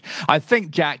in the match? I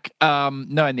think, Jack,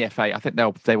 knowing the FA, I think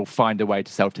they will find a way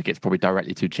to sell tickets probably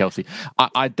directly to Chelsea.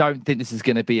 I don't think this is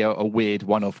going to be a weird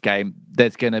one-off game.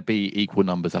 There's going to be equal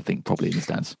numbers, I think, probably in the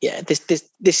stands. Yeah,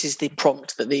 this is the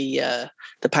prompt that the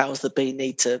powers that be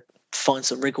need to find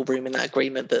some wriggle room in that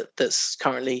agreement that's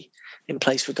currently in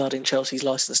place regarding Chelsea's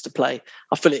licence to play.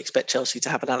 I fully expect Chelsea to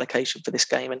have an allocation for this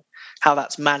game, and how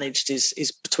that's managed is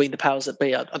between the powers that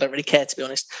be. I don't really care, to be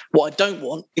honest. What I don't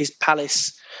want is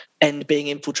Palace end being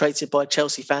infiltrated by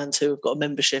Chelsea fans who have got a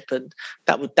membership, and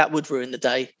that would ruin the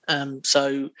day.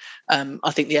 So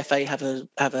I think the FA have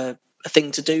a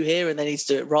thing to do here, and they need to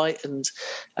do it right and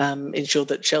ensure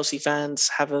that Chelsea fans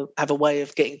have a way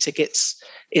of getting tickets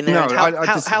in there.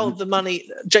 How the money,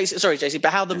 JC,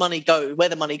 but how the money where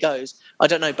the money goes, I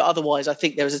don't know. But otherwise, I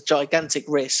think there is a gigantic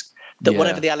risk that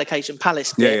whatever the allocation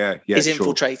Palace get is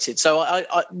infiltrated. So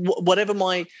I whatever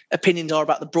my opinions are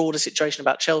about the broader situation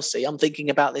about Chelsea, I'm thinking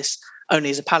about this only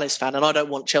as a Palace fan, and I don't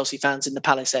want Chelsea fans in the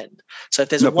Palace end. So if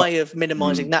there's a way of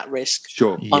minimising that risk,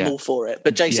 I'm all for it.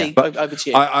 But JC, over to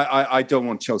you. I don't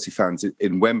want Chelsea fans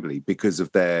in Wembley because of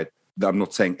their... I'm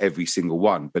not saying every single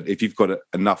one, but if you've got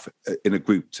enough in a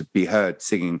group to be heard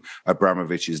singing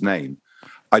Abramovich's name,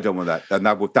 I don't want that. And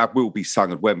that will be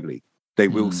sung at Wembley. They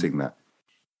will sing that,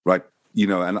 right?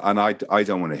 And I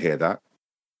don't want to hear that.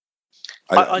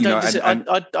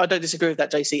 I don't disagree with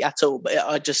that, JC, at all. But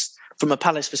I just, from a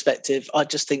Palace perspective, I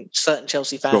just think certain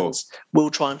Chelsea fans will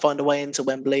try and find a way into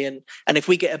Wembley. And if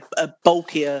we get a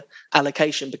bulkier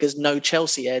allocation because no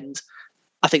Chelsea end,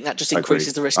 I think that just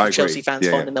increases the risk of Chelsea fans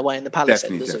finding their way in the Palace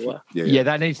end, as it were. Yeah,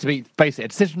 that needs to be basically a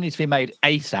decision needs to be made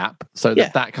ASAP so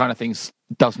that kind of thing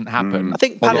doesn't happen. I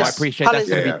think I appreciate that's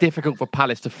going to be difficult for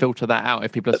Palace to filter that out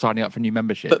if people are signing up for new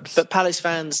memberships. But Palace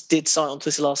fans did sign on to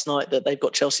this last night that they've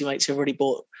got Chelsea mates who've already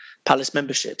bought Palace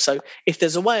membership. So if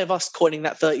there's a way of us coining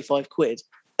that 35 quid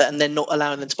and then not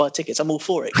allowing them to buy tickets, I'm all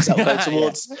for it because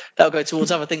that'll go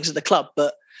towards other things at the club.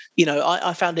 But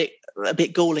I found it a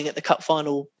bit galling at the cup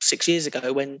final 6 years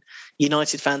ago when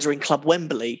United fans were in Club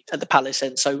Wembley at the Palace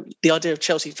end. So the idea of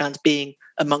Chelsea fans being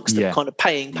amongst the kind of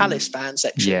paying Palace fan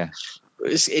section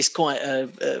is quite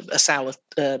a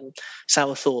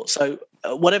sour thought. So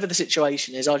whatever the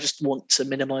situation is, I just want to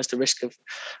minimise the risk of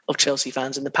Chelsea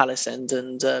fans in the Palace end,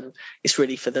 and it's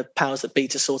really for the powers that be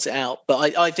to sort it out.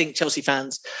 But I think Chelsea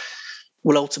fans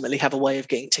will ultimately have a way of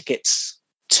getting tickets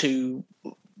to,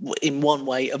 in one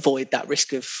way, avoid that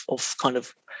risk of kind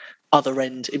of other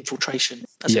end infiltration,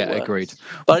 as it were. Agreed.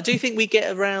 But I do think we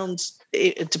get around,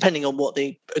 depending on what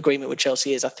the agreement with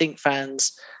Chelsea is, I think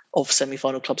fans of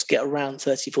semi-final clubs get around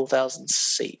 34,000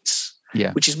 seats,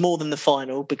 which is more than the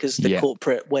final because the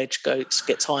corporate wedge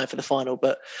gets higher for the final.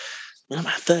 But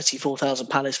 34,000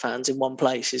 Palace fans in one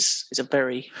place is a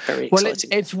very, very exciting.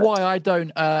 Well, it's why I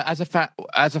don't, as a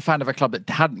fan of a club that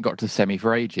hadn't got to the semi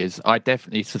for ages, I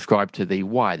definitely subscribe to the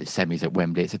semis at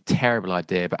Wembley. It's a terrible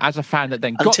idea. But as a fan that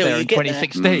then got there in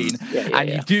 2016,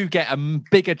 you do get a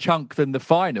bigger chunk than the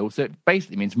final, so it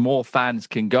basically means more fans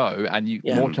can go and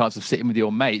more chance of sitting with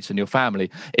your mates and your family.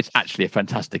 It's actually a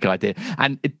fantastic idea.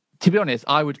 And to be honest,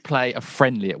 I would play a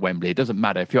friendly at Wembley. It doesn't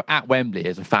matter. If you're at Wembley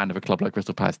as a fan of a club like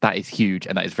Crystal Palace, that is huge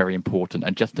and that is very important.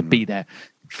 And just to be there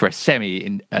for a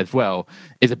semi as well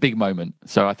is a big moment.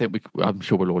 So I think I'm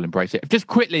sure we'll all embrace it. Just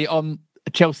quickly on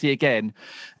Chelsea again,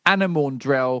 Anna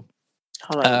Maundrell,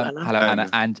 hello Anna,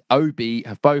 and Obi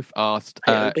have both asked,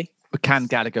 can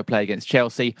Gallagher play against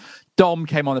Chelsea? Dom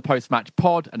came on the post-match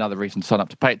pod, another reason to sign up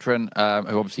to Patreon,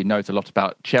 who obviously knows a lot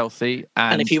about Chelsea.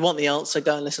 And if you want the answer,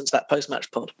 go and listen to that post-match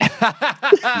pod.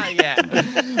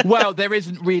 Well, there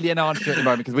isn't really an answer at the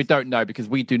moment because we don't know, because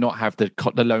we do not have the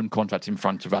loan contract in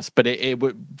front of us. But it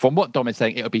would, from what Dom is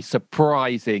saying, it would be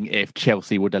surprising if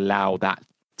Chelsea would allow that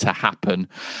to happen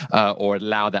or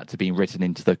allow that to be written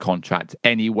into the contract.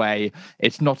 Anyway,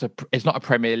 it's not a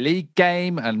Premier League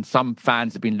game, and some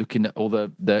fans have been looking at all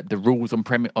the rules on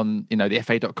the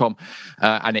FA.com,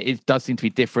 and it does seem to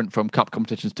be different from cup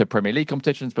competitions to Premier League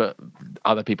competitions. But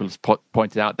other people have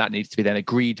pointed out that needs to be then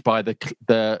agreed by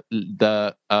the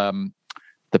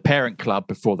the parent club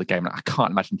before the game. I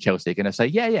can't imagine Chelsea are going to say,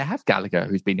 yeah, have Gallagher,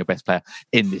 who's been your best player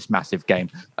in this massive game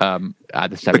at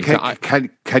the semi.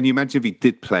 Can you imagine if he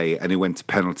did play and he went to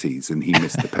penalties and he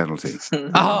missed the penalty?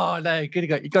 Oh, no, you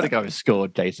got to go and score,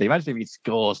 JC. Imagine if he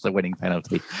scores the winning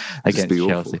penalty against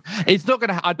Chelsea. Awful. It's not going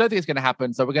to. I don't think it's going to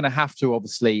happen. So we're going to have to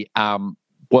obviously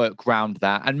work round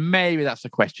that, and maybe that's a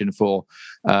question for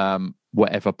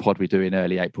whatever pod we do in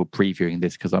early April previewing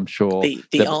this, because I'm sure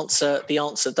the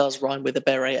answer does rhyme with a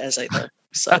beret eze though,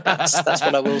 so that's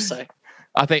what I will say.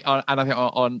 I think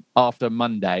on after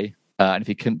Monday, and if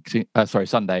he can,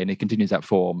 Sunday, and he continues that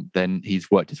form, then he's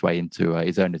worked his way into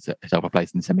his own himself a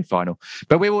place in the semi-final.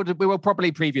 But we will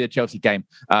probably preview the Chelsea game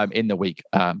in the week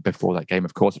before that game,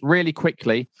 of course. Really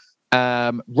quickly,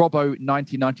 Robbo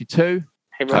 1992.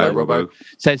 Hello, Robbo.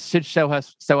 Says, should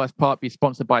Selhurst Park be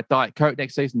sponsored by Diet Coke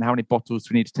next season? How many bottles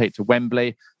do we need to take to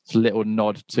Wembley? It's a little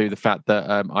nod to the fact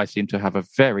that I seem to have a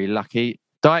very lucky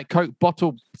Diet Coke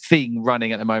bottle thing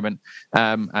running at the moment.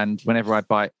 And whenever I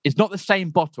buy, it's not the same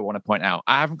bottle, I want to point out.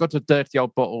 I haven't got a dirty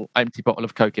old empty bottle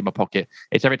of Coke in my pocket.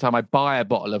 It's every time I buy a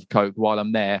bottle of Coke while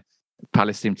I'm there,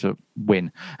 Palace seem to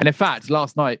win. And in fact,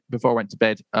 last night, before I went to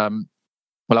bed,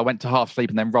 I went to half sleep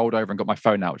and then rolled over and got my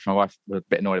phone out, which my wife was a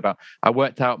bit annoyed about. I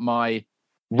worked out my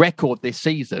record this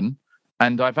season,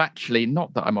 and I've actually,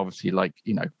 not that I'm obviously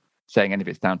saying any of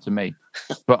it's down to me,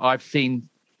 but I've seen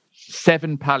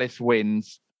 7 Palace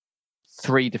wins,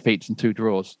 3 defeats and 2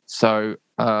 draws. So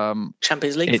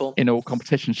Champions League form. In all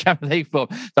competitions, Champions League form.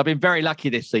 So I've been very lucky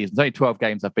this season. There's only 12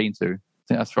 games I've been to. I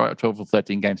think that's right, 12 or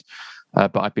 13 games.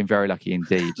 But I've been very lucky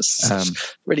indeed.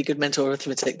 Really good mental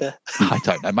arithmetic there. I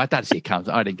don't know. My dad said it counts.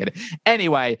 I didn't get it.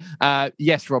 Anyway,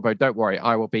 yes, Robbo, don't worry.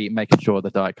 I will be making sure the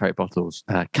Diet Coke bottles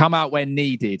come out when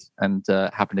needed and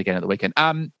happen again at the weekend.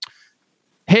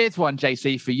 Here's one,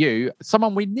 JC, for you.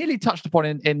 Someone we nearly touched upon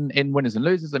in Winners and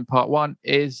Losers in part 1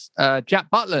 is Jack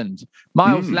Butland.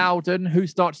 Miles Loudon, who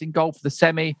starts in goal for the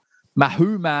semi.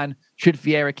 Mahuman, should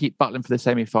Vieira keep Butland for the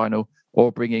semi-final? Or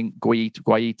bringing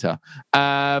Guaita.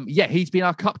 He's been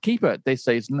our cup keeper this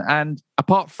season. And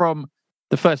apart from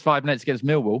the first 5 minutes against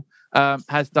Millwall,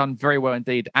 has done very well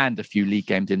indeed, and a few league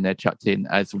games in there chucked in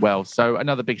as well. So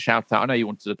another big shout out. I know you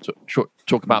wanted to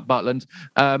talk about Butland.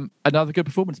 Another good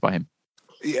performance by him.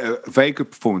 Yeah, very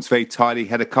good performance, very tidy.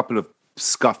 Had a couple of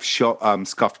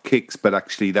scuffed kicks, but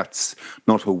actually that's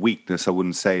not a weakness, I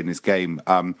wouldn't say, in his game.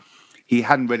 He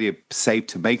hadn't really a save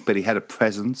to make, but he had a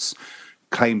presence.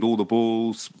 Claimed all the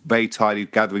balls, very tidy,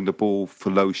 gathering the ball for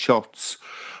low shots.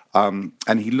 And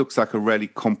he looks like a really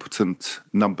competent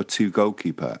number 2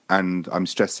 goalkeeper. And I'm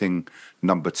stressing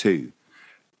number 2.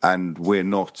 And we're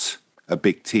not a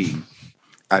big team.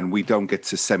 And we don't get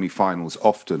to semi-finals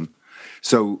often.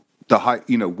 So,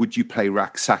 would you play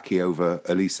Rak-Saki over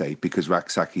Elise? Because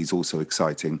Rak-Saki is also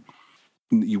exciting.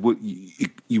 You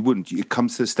wouldn't. It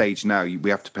comes to the stage now, we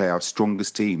have to play our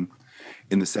strongest team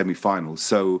in the semi-finals.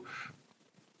 So,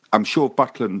 I'm sure if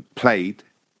Butland played,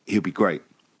 he'll be great.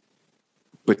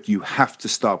 But you have to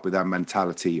start with that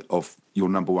mentality of your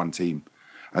number 1 team.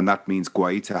 And that means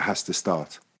Guaita has to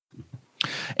start.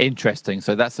 Interesting.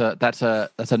 So that's a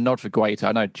nod for Guaita.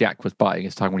 I know Jack was biting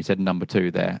his tongue when he said number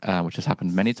 2 there, which has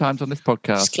happened many times on this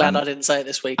podcast. Just glad I didn't say it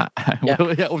this week.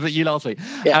 Was it you last week?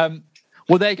 Yeah.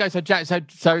 Well, there you go. So Jack,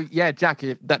 Jack,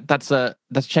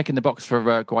 that's checking the box for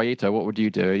Guaita. What would you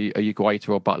do? Are you Guaita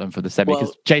or Butland for the semi?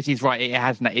 Because JC's right.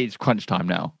 It's crunch time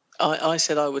now. I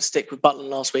said I would stick with Butland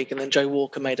last week, and then Joe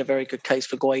Walker made a very good case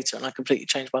for Guaita, and I completely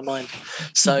changed my mind.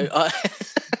 So I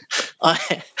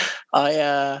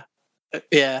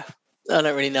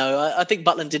don't really know. I think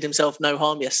Butland did himself no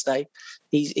harm yesterday.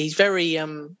 He's very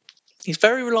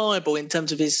reliable in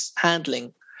terms of his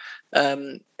handling.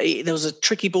 There was a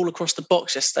tricky ball across the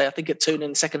box yesterday. I think at 2-0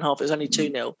 in the second half, it was only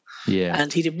 2-0. Yeah.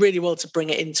 And he did really well to bring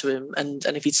it into him. And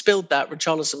if he'd spilled that,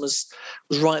 Richarlison was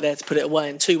right there to put it away.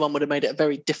 And 2-1 would have made it a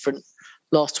very different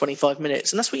last 25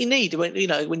 minutes. And that's what you need. When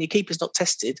your keeper's not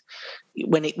tested,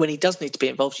 when he does need to be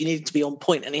involved, you need him to be on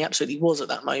point. And he absolutely was at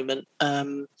that moment.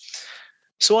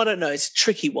 So I don't know. It's a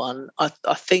tricky one. I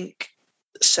think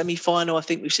semi-final, I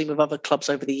think we've seen with other clubs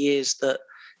over the years that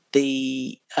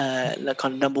the kind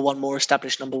of number 1, more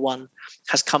established number 1,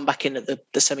 has come back in at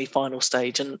the semi-final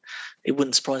stage, and it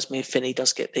wouldn't surprise me if Finney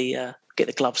does get the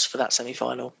gloves for that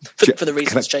semi-final for the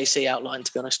reasons JC outlined.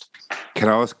 To be honest, can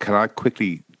I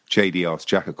quickly, JD, ask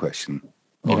Jack a question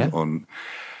on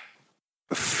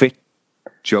fit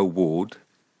Joe Ward?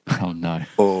 Oh no,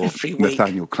 or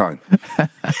Nathaniel Klein?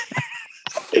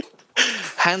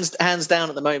 Hands down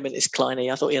at the moment is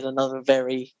Kleiny. I thought he had another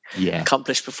very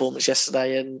accomplished performance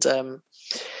yesterday, and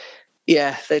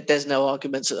Yeah, there's no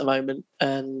arguments at the moment,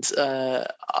 and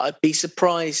I'd be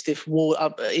surprised if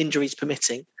injuries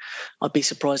permitting, I'd be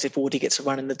surprised if Wardy gets a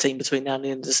run in the team between now and the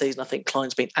end of the season. I think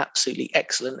Klein's been absolutely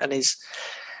excellent and is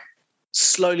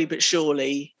slowly but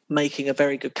surely making a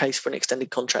very good case for an extended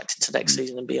contract into next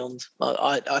season and beyond.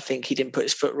 I think he didn't put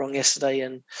his foot wrong yesterday,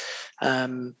 and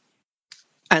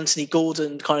Anthony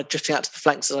Gordon kind of drifting out to the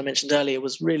flanks, as I mentioned earlier,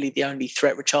 was really the only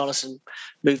threat. Richarlison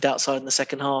moved outside in the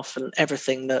second half, and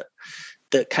everything that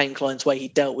came Klein's way he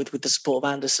dealt with the support of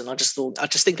Anderson. I just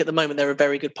think at the moment they're a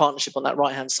very good partnership on that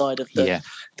right-hand side of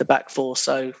the back four.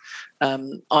 So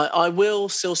I will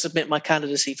still submit my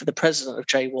candidacy for the president of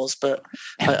JWAS, but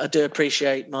I do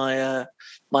appreciate my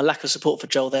lack of support for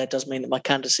Joel there does mean that my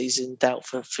candidacy is in doubt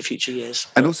for future years.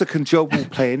 And also, can Joel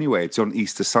play anyway? It's on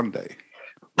Easter Sunday.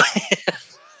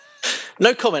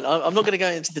 No comment. I'm not going to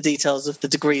go into the details of the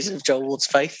degrees of Joel Ward's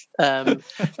faith,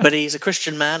 but he's a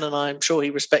Christian man, and I'm sure he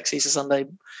respects Easter Sunday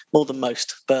more than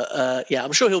most. But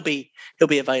I'm sure he'll be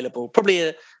available.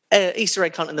 Probably a Easter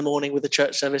egg hunt in the morning with a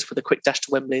church service with a quick dash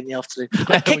to Wembley in the afternoon.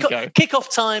 Kick-off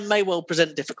time may well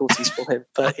present difficulties for him,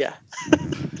 but yeah.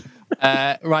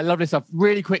 Right, lovely stuff.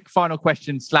 Really quick final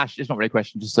question / it's not really a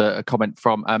question, just a comment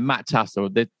from Matt Tassel.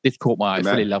 This caught my eye. It's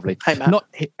really lovely. Hey, Matt.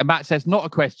 Matt says, not a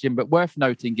question, but worth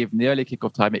noting, given the early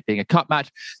kickoff time, it being a cup match,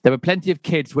 there were plenty of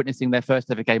kids witnessing their first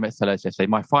ever game at Selhurst yesterday,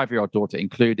 my 5-year-old daughter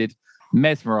included,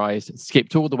 mesmerised,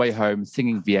 skipped all the way home,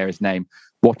 singing Vieira's name.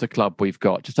 What a club we've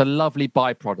got. Just a lovely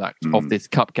byproduct of this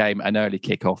cup game and early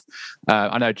kickoff.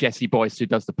 I know Jesse Boyce, who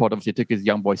does the pod, obviously took his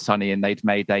young boy Sonny, and they'd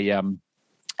made a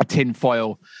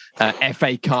tinfoil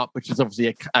FA Cup, which is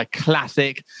obviously a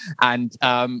classic, and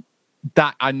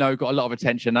that I know got a lot of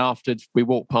attention. After we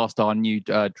walked past our new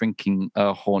drinking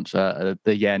haunt,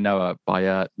 the Noah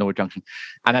by Norwood Junction,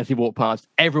 and as we walked past,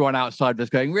 everyone outside was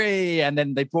going "Ree!" and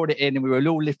then they brought it in, and we were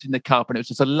all lifting the cup, and it was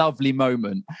just a lovely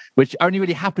moment, which only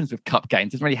really happens with cup games.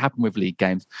 It doesn't really happen with league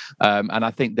games, and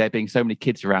I think there being so many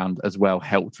kids around as well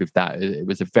helped with that. It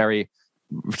was a very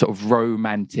sort of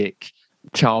romantic,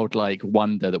 childlike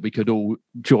wonder that we could all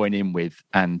join in with,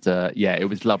 and it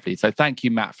was lovely. So thank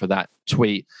you, Matt, for that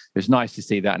tweet. It was nice to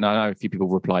see that, and I know a few people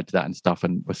replied to that and stuff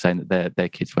and were saying that their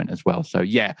kids went as well. So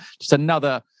just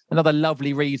another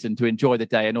lovely reason to enjoy the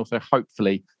day, and also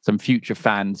hopefully some future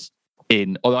fans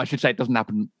in, although I should say it doesn't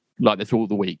happen like this all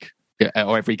the week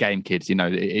or every game, kids.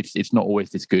 It's not always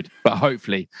this good, but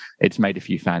hopefully it's made a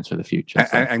few fans for the future.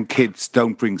 So. And kids,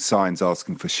 don't bring signs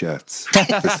asking for shirts.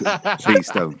 Please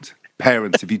don't.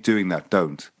 Parents, if you're doing that,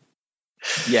 don't.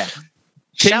 Yeah.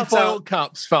 Tinfoil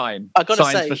cups, fine. I got to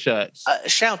say, for shirts.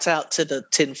 Shout out to the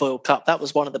tinfoil cup. That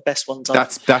was one of the best ones.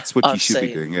 That's what you should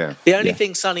be doing. Yeah. The only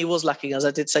thing Sonny was lacking, as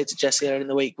I did say to Jesse earlier in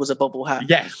the week, was a bobble hat.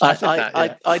 Yes,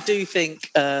 I do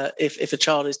think if a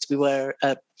child is to be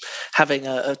having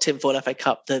a tinfoil FA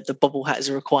Cup, the bobble hat is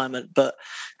a requirement. But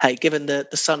hey, given the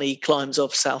Sonny climbs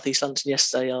of South East London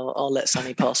yesterday, I'll let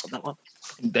Sonny pass on that one.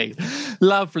 Indeed.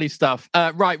 Lovely stuff.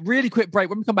 Right, really quick break.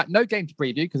 When we come back, no game to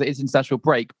preview because it is international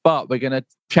break, but we're going to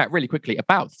chat really quickly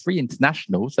about 3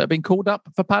 internationals that have been called up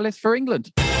for Palace for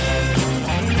England.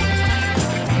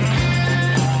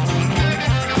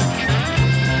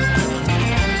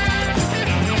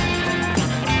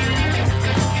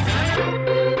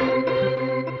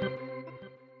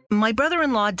 My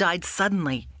brother-in-law died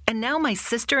suddenly, and now my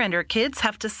sister and her kids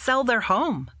have to sell their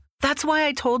home. That's why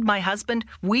I told my husband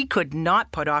we could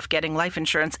not put off getting life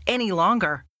insurance any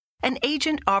longer. An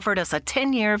agent offered us a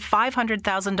 10-year,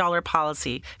 $500,000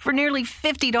 policy for nearly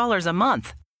 $50 a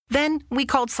month. Then we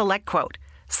called SelectQuote.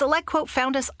 SelectQuote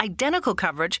found us identical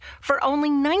coverage for only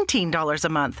 $19 a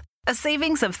month, a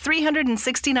savings of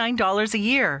 $369 a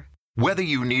year. Whether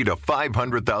you need a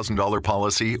 $500,000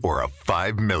 policy or a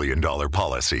 $5 million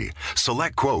policy,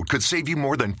 SelectQuote could save you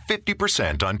more than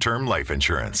 50% on term life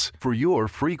insurance. For your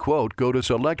free quote, go to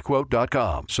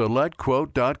SelectQuote.com.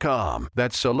 SelectQuote.com.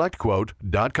 That's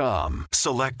SelectQuote.com.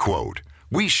 SelectQuote.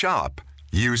 We shop,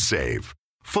 you save.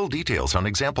 Full details on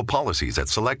example policies at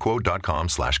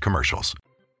SelectQuote.com/commercials.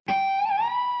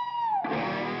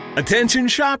 Attention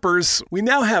shoppers, we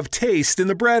now have taste in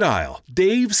the bread aisle.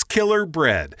 Dave's Killer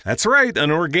Bread. That's right,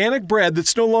 an organic bread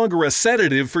that's no longer a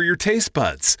sedative for your taste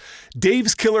buds.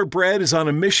 Dave's Killer Bread is on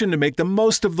a mission to make the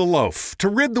most of the loaf, to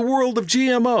rid the world of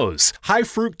GMOs, high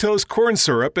fructose corn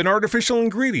syrup, and artificial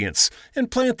ingredients,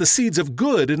 and plant the seeds of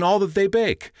good in all that they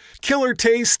bake. Killer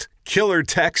taste, killer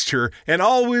texture, and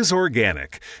always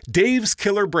organic. Dave's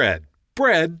Killer Bread.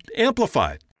 Bread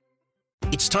amplified.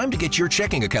 It's time to get your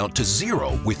checking account to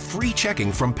zero with free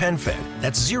checking from PenFed.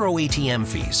 That's zero ATM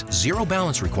fees, zero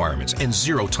balance requirements, and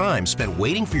zero time spent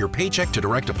waiting for your paycheck to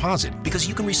direct deposit because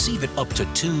you can receive it up to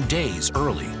 2 days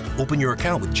early. Open your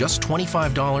account with just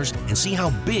 $25 and see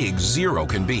how big zero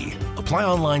can be. Apply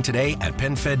online today at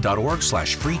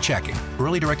penfed.org/free checking.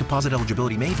 Early direct deposit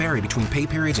eligibility may vary between pay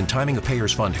periods and timing of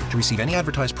payer's funding. To receive any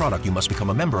advertised product, you must become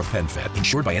a member of PenFed,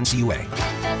 insured by NCUA.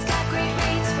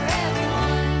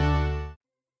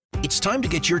 It's time to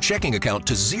get your checking account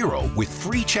to zero with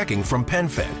free checking from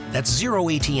PenFed. That's zero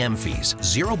ATM fees,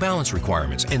 zero balance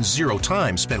requirements, and zero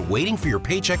time spent waiting for your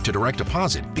paycheck to direct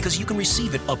deposit because you can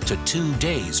receive it up to 2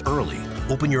 days early.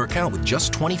 Open your account with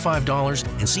just $25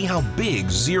 and see how big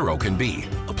zero can be.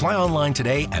 Apply online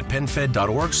today at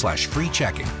penfed.org/free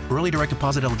checking. Early direct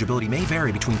deposit eligibility may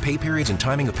vary between pay periods and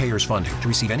timing of payer's funding. To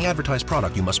receive any advertised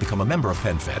product, you must become a member of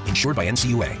PenFed, insured by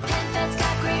NCUA.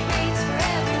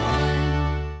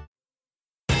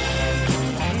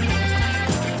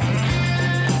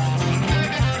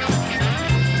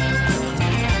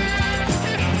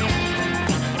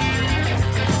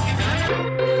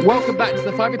 Welcome back to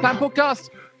the 5 Plan podcast.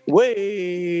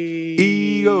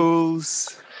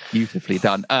 Eagles. Beautifully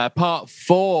done. Part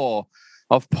 4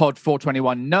 of Pod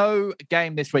 421. No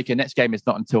game this weekend. Next game is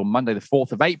not until Monday, the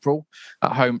 4th of April,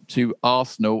 at home to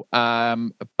Arsenal.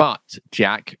 But,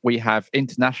 Jack, we have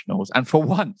internationals. And for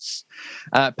once,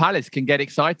 Palace can get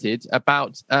excited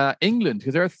about England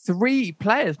because there are 3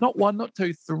 players, not 1, not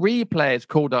 2, 3 players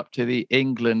called up to the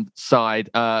England side.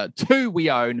 2 we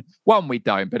own, 1 we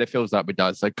don't, but it feels like we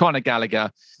do. So Conor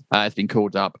Gallagher has been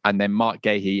called up, and then Mark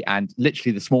Gahey, and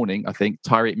literally this morning, I think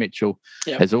Tyreek Mitchell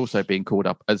has also been called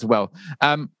up as well.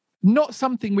 Not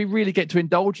something we really get to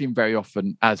indulge in very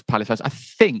often as Palace fans. I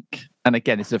think, and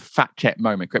again, it's a fact check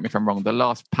moment, correct me if I'm wrong, the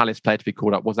last Palace player to be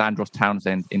called up was Andros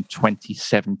Townsend in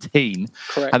 2017.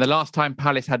 Correct. And the last time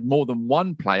Palace had more than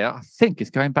 1 player, I think,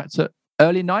 is going back to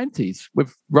early 90s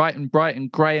with Brighton,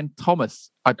 Gray and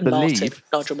Thomas, I believe.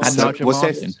 Nigel Martin.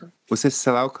 Was this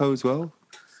Salauko as well?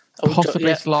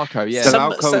 Possibly Slako, yeah.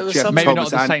 Salauko, Jeff maybe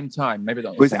Thomas, not at the same time. Maybe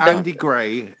not. Was Andy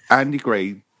Gray,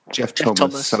 Jeff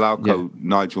Thomas, Salauko,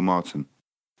 Nigel Martin.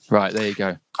 Right, there you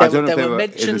go. I don't know if there they were were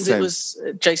mentions. in the same. It was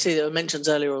JC. There were mentions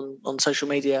earlier on social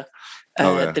media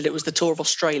that it was the tour of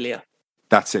Australia.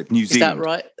 That's it. New Zealand. Is that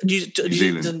right? New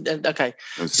Zealand. Okay.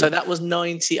 So that was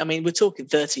 90. I mean, we're talking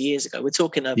 30 years ago. We're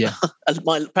talking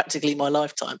practically my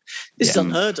lifetime. This is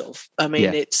unheard of. I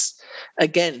mean, it's,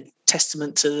 again,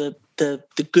 testament to the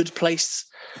good place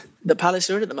that Palace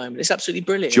are in at the moment. It's absolutely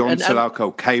brilliant. John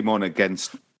Salauko came on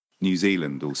against New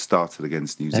Zealand, or started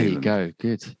against New Zealand. There you go.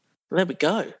 Good. There we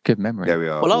go. Good memory. There we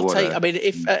are. Well, I'll take. I mean,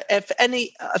 if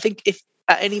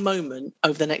at any moment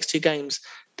over the next 2 games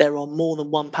there are more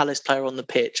than 1 Palace player on the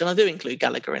pitch, and I do include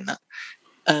Gallagher in that,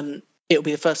 it'll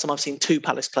be the first time I've seen 2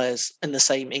 Palace players in the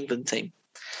same England team.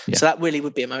 Yeah. So that really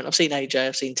would be a moment. I've seen AJ,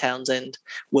 I've seen Townsend,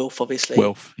 Wilf, obviously.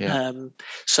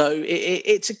 So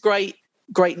it's a great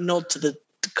nod to the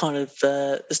kind of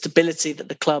the stability that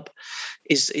the club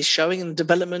is showing in the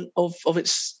development of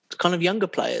its kind of younger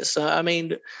players. I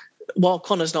mean, while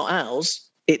Connor's not ours,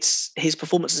 it's his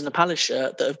performances in the Palace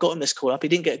shirt that have got him this call up. He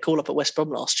didn't get a call up at West Brom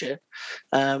last year.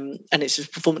 And it's his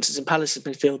performances in Palace's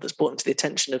midfield that's brought him to the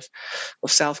attention of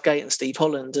Southgate and Steve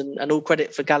Holland, and all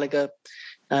credit for Gallagher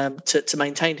to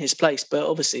maintain his place. But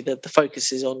obviously the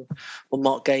focus is on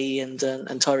Mark Gahey and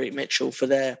Tyreek Mitchell for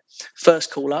their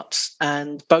first call-ups,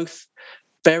 and both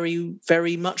very,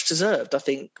 very much deserved. I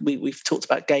think we've talked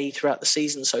about Gahey throughout the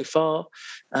season so far,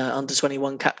 under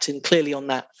 21 captain, clearly on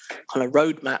that kind of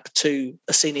roadmap to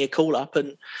a senior call-up.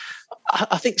 And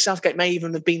I think Southgate may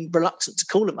even have been reluctant to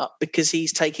call him up because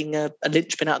he's taking a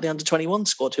linchpin out of the under 21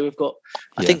 squad, who have got,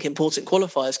 I think, important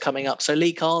qualifiers coming up. So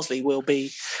Lee Carsley will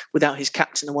be without his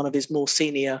captain and one of his more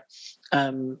senior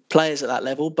players at that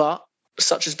level. But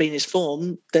such has been his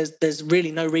form, there's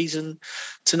really no reason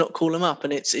to not call him up,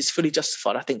 and it's fully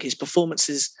justified. I think his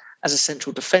performances as a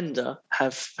central defender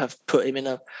have put him in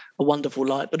a wonderful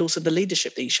light, but also the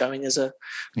leadership that he's showing as a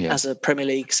Premier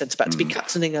League centre-back. To be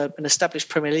captaining an established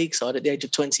Premier League side at the age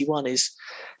of 21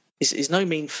 is no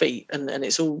mean feat, and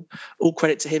it's all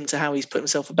credit to him, to how he's put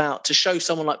himself about, to show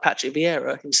someone like Patrick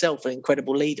Vieira, himself an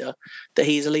incredible leader, that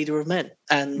he is a leader of men,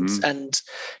 and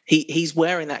he's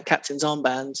wearing that captain's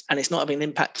armband, and it's not having an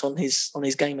impact on his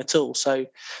game at all. So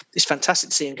it's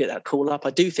fantastic to see him get that call up. I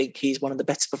do think he's one of the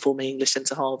better performing English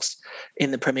centre halves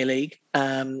in the Premier League,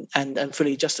 and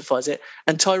fully justifies it.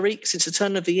 And Tyreek, since the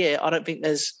turn of the year, I don't think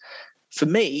there's, for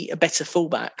me, a better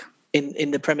fullback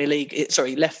in the Premier League.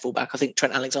 Left fullback. I think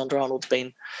Trent Alexander-Arnold's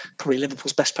been probably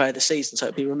Liverpool's best player this season, so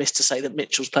it'd be remiss to say that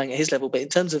Mitchell's playing at his level. But in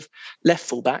terms of left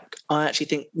fullback, I actually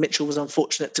think Mitchell was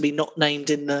unfortunate to be not named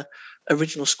in the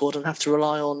original squad and have to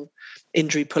rely on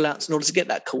injury pullouts in order to get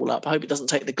that call up. I hope it doesn't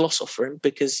take the gloss off for him,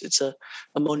 because it's a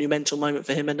monumental moment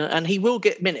for him, and he will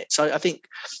get minutes. I think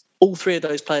all three of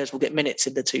those players will get minutes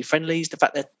in the two friendlies. The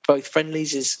fact they're both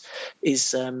friendlies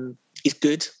is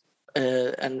good.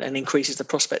 And increases the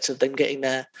prospects of them getting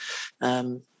there.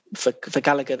 For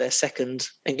Gallagher, their second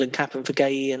England cap, and for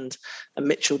Gay and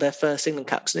Mitchell, their first England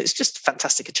caps. And it's just a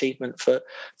fantastic achievement for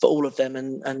all of them,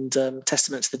 and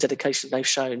testament to the dedication they've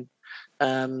shown.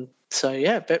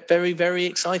 Very, very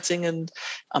exciting. And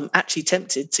I'm actually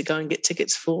tempted to go and get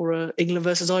tickets for England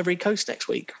versus Ivory Coast next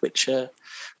week, which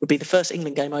would be the first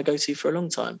England game I go to for a long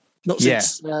time. Not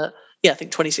since... I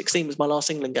think 2016 was my last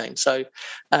England game. So,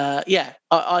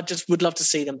 I just would love to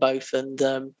see them both. And,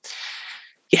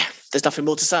 there's nothing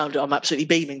more to say. I'm absolutely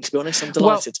beaming, to be honest. I'm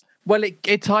delighted. Well,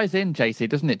 it ties in, JC,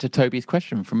 doesn't it, to Toby's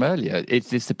question from earlier. Is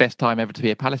this the best time ever to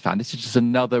be a Palace fan? This is just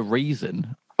another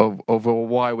reason of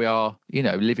why we are,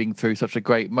 living through such a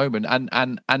great moment.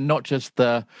 And not just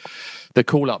the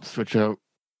call-ups, which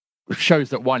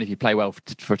shows that, one, if you play well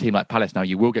for a team like Palace now,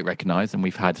 you will get recognised. And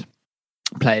we've had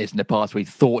players in the past we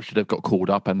thought should have got called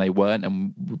up and they weren't,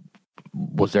 and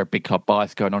was there a big club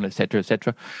bias going on, etc.,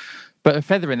 etc. But a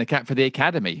feather in the cap for the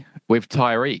academy with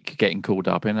Tyreek getting called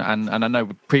up, and I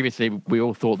know previously we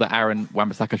all thought that Aaron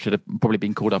Wan-Bissaka should have probably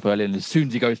been called up earlier, and as soon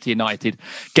as he goes to United,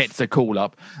 gets a call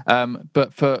up.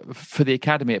 But for the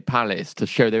academy at Palace to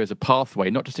show there is a pathway,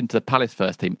 not just into the Palace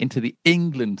first team, into the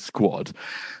England squad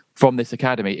from this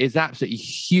academy is absolutely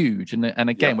huge. And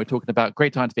again, we're talking about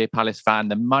great time to be a Palace fan,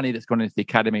 the money that's gone into the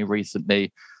academy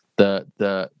recently,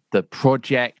 the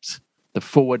project, the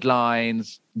forward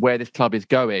lines, where this club is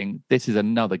going. This is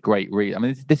another great reason. I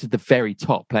mean, this is the very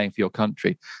top, playing for your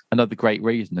country. Another great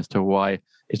reason as to why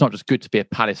it's not just good to be a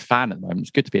Palace fan at the moment,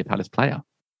 it's good to be a Palace player.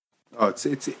 Oh, it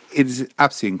is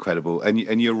absolutely incredible.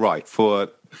 And you're right, for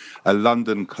a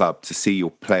London club to see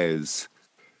your players,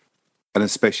 and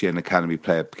especially an academy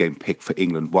player, getting picked for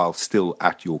England while still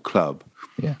at your club,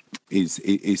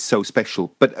 is so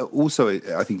special. But also,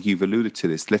 I think you've alluded to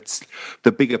this.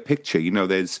 The bigger picture.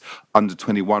 There's under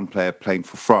 21 player playing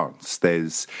for France.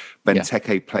 There's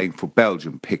Benteke playing for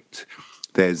Belgium, picked.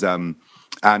 There's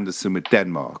Anderson with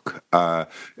Denmark.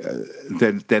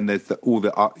 Then there's all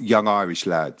the young Irish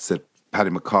lads that Paddy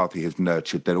McCarthy has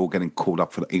nurtured. They're all getting called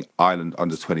up for the Ireland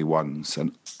under 21s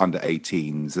and under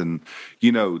 18s, and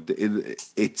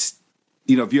it's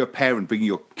if you're a parent bringing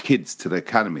your kids to the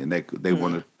academy and they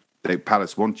want to,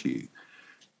 Palace want you.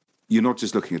 You're not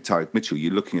just looking at Tyreek Mitchell.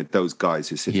 You're looking at those guys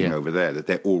who are sitting over there, that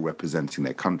they're all representing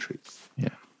their country. Yeah,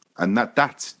 and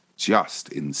that's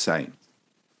just insane.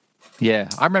 Yeah,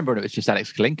 I remember when it was just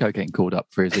Alex Kalinko getting called up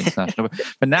for his international.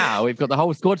 But now we've got the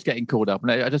whole squad's getting called up.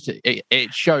 And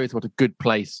it shows what a good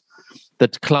place the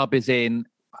club is in,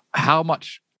 how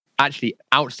much actually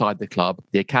outside the club,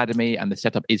 the academy and the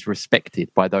setup is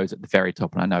respected by those at the very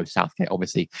top. And I know Southgate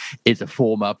obviously is a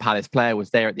former Palace player,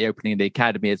 was there at the opening of the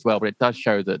academy as well. But it does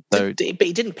show that... But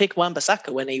he didn't pick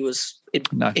Wan-Bissaka when he was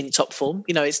in top form.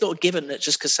 It's not a given that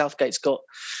just because Southgate's got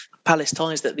Palace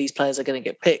ties that these players are going to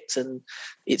get picked, and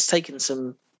it's taken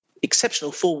some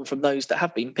exceptional form from those that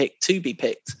have been picked to be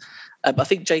picked. I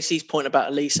think JC's point about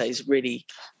Elise is a really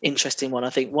interesting one. I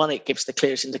think, one, it gives the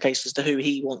clearest indication as to who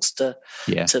he wants to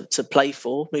play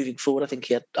for moving forward. I think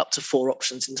he had up to 4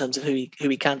 options in terms of who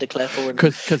he can declare for.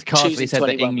 Because Carsley said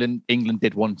 21. That England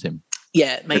did want him.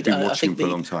 Yeah, made. I think the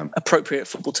long time. Appropriate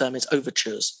football term is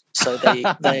overtures. So they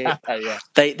were,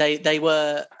 they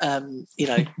were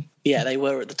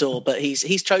at the door. But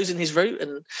he's chosen his route,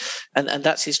 and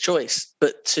that's his choice.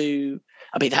 But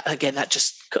that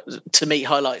just to me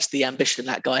highlights the ambition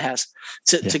that guy has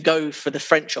to go for the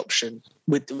French option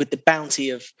with the bounty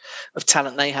of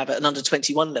talent they have at an under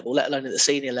 21 level, let alone at the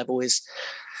senior level, is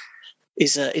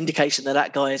an indication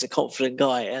that guy is a confident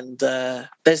guy, and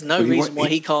there's no reason why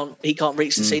he can't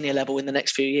reach the senior level in the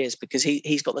next few years, because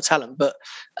he's got the talent. But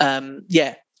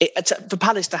for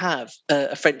Palace to have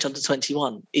a French under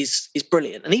 21 is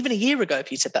brilliant. And even a year ago,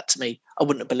 if you said that to me, I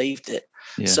wouldn't have believed it.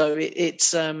 Yeah. So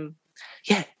it's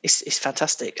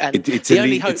fantastic. And the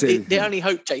only hope, JC, the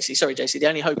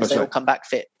only hope is they all come back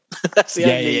fit. That's the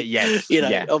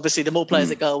only, obviously the more players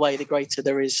that go away, the greater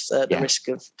there is the risk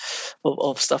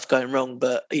of stuff going wrong.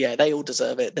 But they all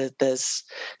deserve it. There's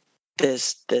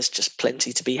just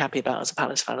plenty to be happy about as a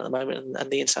Palace fan at the moment, and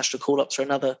the international call-ups are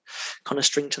another kind of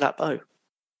string to that bow.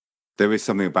 There is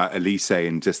something about Elise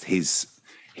and just his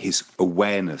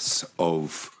awareness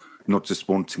of not just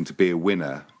wanting to be a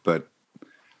winner, but,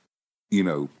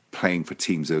 playing for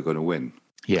teams that are going to win.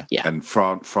 Yeah. And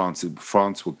France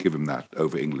will give him that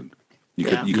over England. You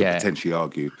could potentially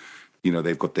argue,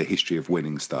 they've got the history of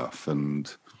winning stuff,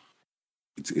 and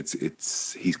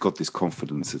it's he's got this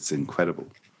confidence. It's incredible.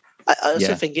 I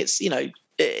also think it's,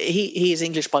 he is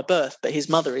English by birth, but his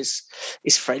mother is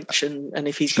French, and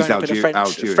if he's grown up in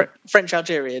a French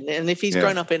Algerian, and if he's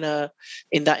grown up in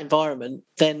that environment,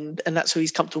 then and that's who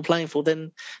he's comfortable playing for,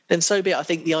 then so be it. I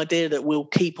think the idea that we'll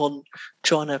keep on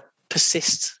trying to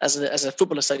persist as a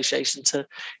football association to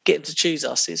get him to choose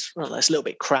us is, it's a little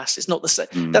bit crass. It's not the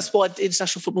same. That's why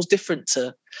international football is different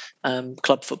to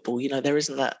club football. There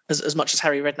isn't that as much as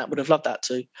Harry Redknapp would have loved that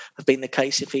to have been the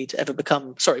case if he'd ever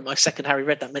become. Sorry, my second Harry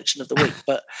Redknapp mention of the week.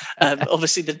 But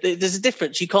obviously, there's a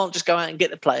difference. You can't just go out and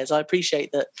get the players. I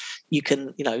appreciate that you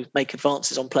can, make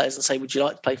advances on players and say, "Would you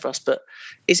like to play for us?" But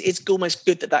it's almost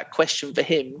good that question for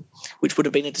him, which would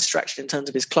have been a distraction in terms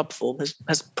of his club form,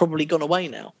 has probably gone away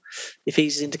now. If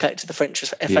he's indicated to the French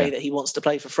FA that he wants to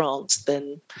play for France,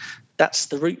 then that's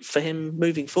the route for him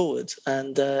moving forward.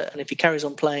 And if he carries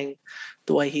on playing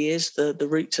the way he is, the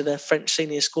route to the French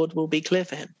senior squad will be clear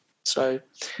for him. So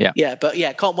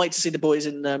can't wait to see the boys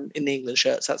in the England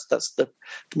shirts. That's the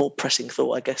more pressing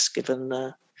thought, I guess, given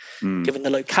the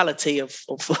locality of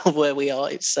where we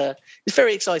are. It's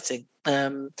very exciting.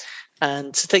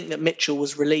 And to think that Mitchell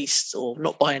was released, or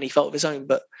not by any fault of his own,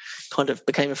 but kind of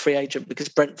became a free agent because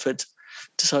Brentford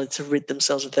decided to rid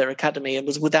themselves of their academy and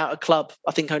was without a club,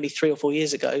 I think only 3 or 4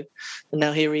 years ago. And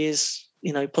now here he is,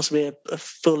 possibly a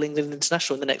full England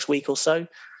international in the next week or so.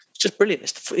 It's just brilliant.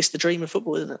 It's the dream of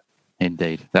football, isn't it?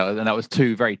 Indeed. That was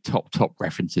 2 very top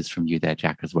references from you there,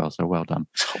 Jack, as well. So well done.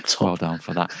 Top. Well done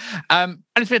for that. And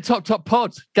it's been a top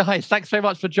pod. Guys, thanks very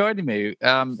much for joining me.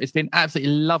 It's been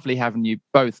absolutely lovely having you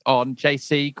both on.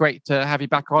 JC, great to have you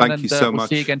back on. Thank you so much. We'll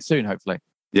see you again soon, hopefully.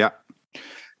 Yeah.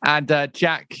 And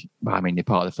Jack, you're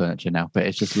part of the furniture now, but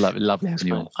it's just lovely having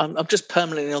you on. I'm just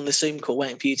permanently on the Zoom call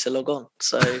waiting for you to log on.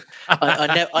 So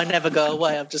I never go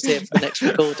away. I'm just here for the next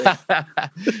recording.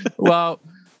 Well...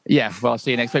 Yeah, well, I'll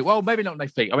see you next week. Well, maybe not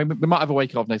next week. I mean, we might have a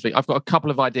wake off next week. I've got a couple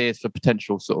of ideas for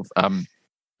potential sort of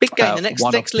big game. The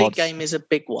next league game is a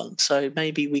big one, so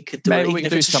maybe we could do it, even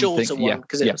if it's a shorter one,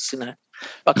 because it's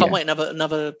I can't wait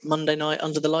another Monday night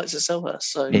under the lights at Selhurst.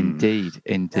 So indeed.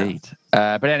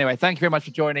 But anyway, thank you very much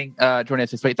for joining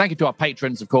us this week. Thank you to our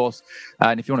patrons, of course.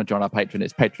 And if you want to join our patron,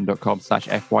 it's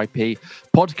patreon.com/FYP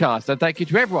podcast. And thank you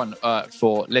to everyone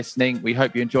for listening. We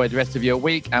hope you enjoy the rest of your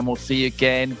week, and we'll see you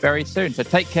again very soon. So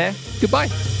take care. Goodbye.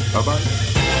 Bye-bye.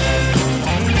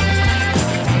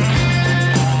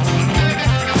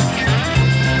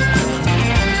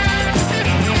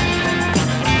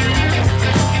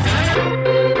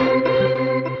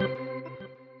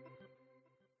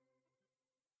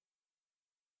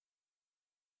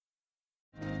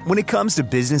 When it comes to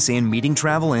business and meeting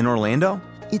travel in Orlando,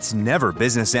 it's never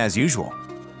business as usual.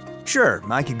 Sure,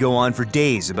 I could go on for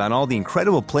days about all the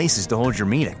incredible places to hold your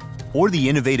meeting, or the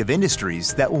innovative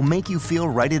industries that will make you feel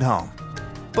right at home.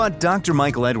 But Dr.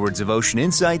 Michael Edwards of Ocean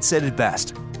Insight said it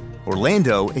best.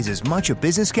 Orlando is as much a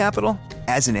business capital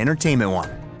as an entertainment one.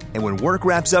 And when work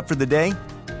wraps up for the day,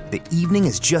 the evening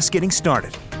is just getting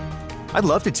started. I'd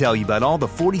love to tell you about all the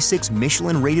 46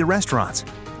 Michelin-rated restaurants,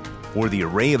 or the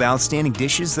array of outstanding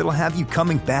dishes that'll have you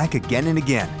coming back again and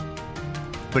again.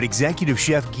 But Executive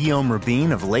Chef Guillaume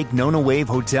Rabin of Lake Nona Wave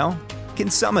Hotel can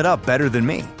sum it up better than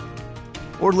me.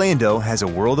 Orlando has a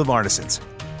world of artisans,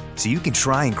 so you can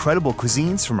try incredible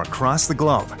cuisines from across the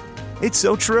globe. It's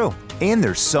so true, and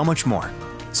there's so much more.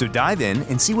 So dive in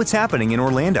and see what's happening in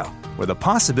Orlando, where the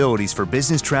possibilities for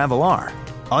business travel are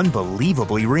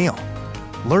unbelievably real.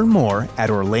 Learn more at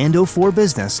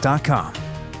orlandoforbusiness.com.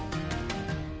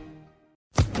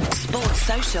 Sports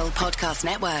Social Podcast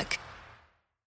Network.